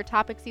ideas for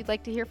topics you'd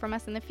like to hear from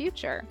us in the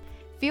future.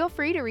 Feel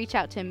free to reach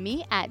out to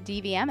me at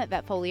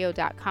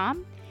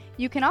dvm@vetfolio.com.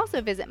 You can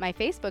also visit my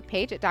Facebook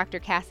page at Dr.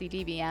 Cassi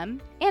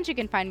DVM, and you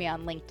can find me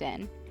on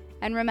LinkedIn.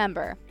 And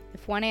remember,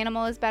 if one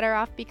animal is better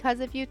off because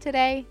of you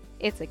today,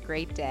 it's a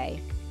great day.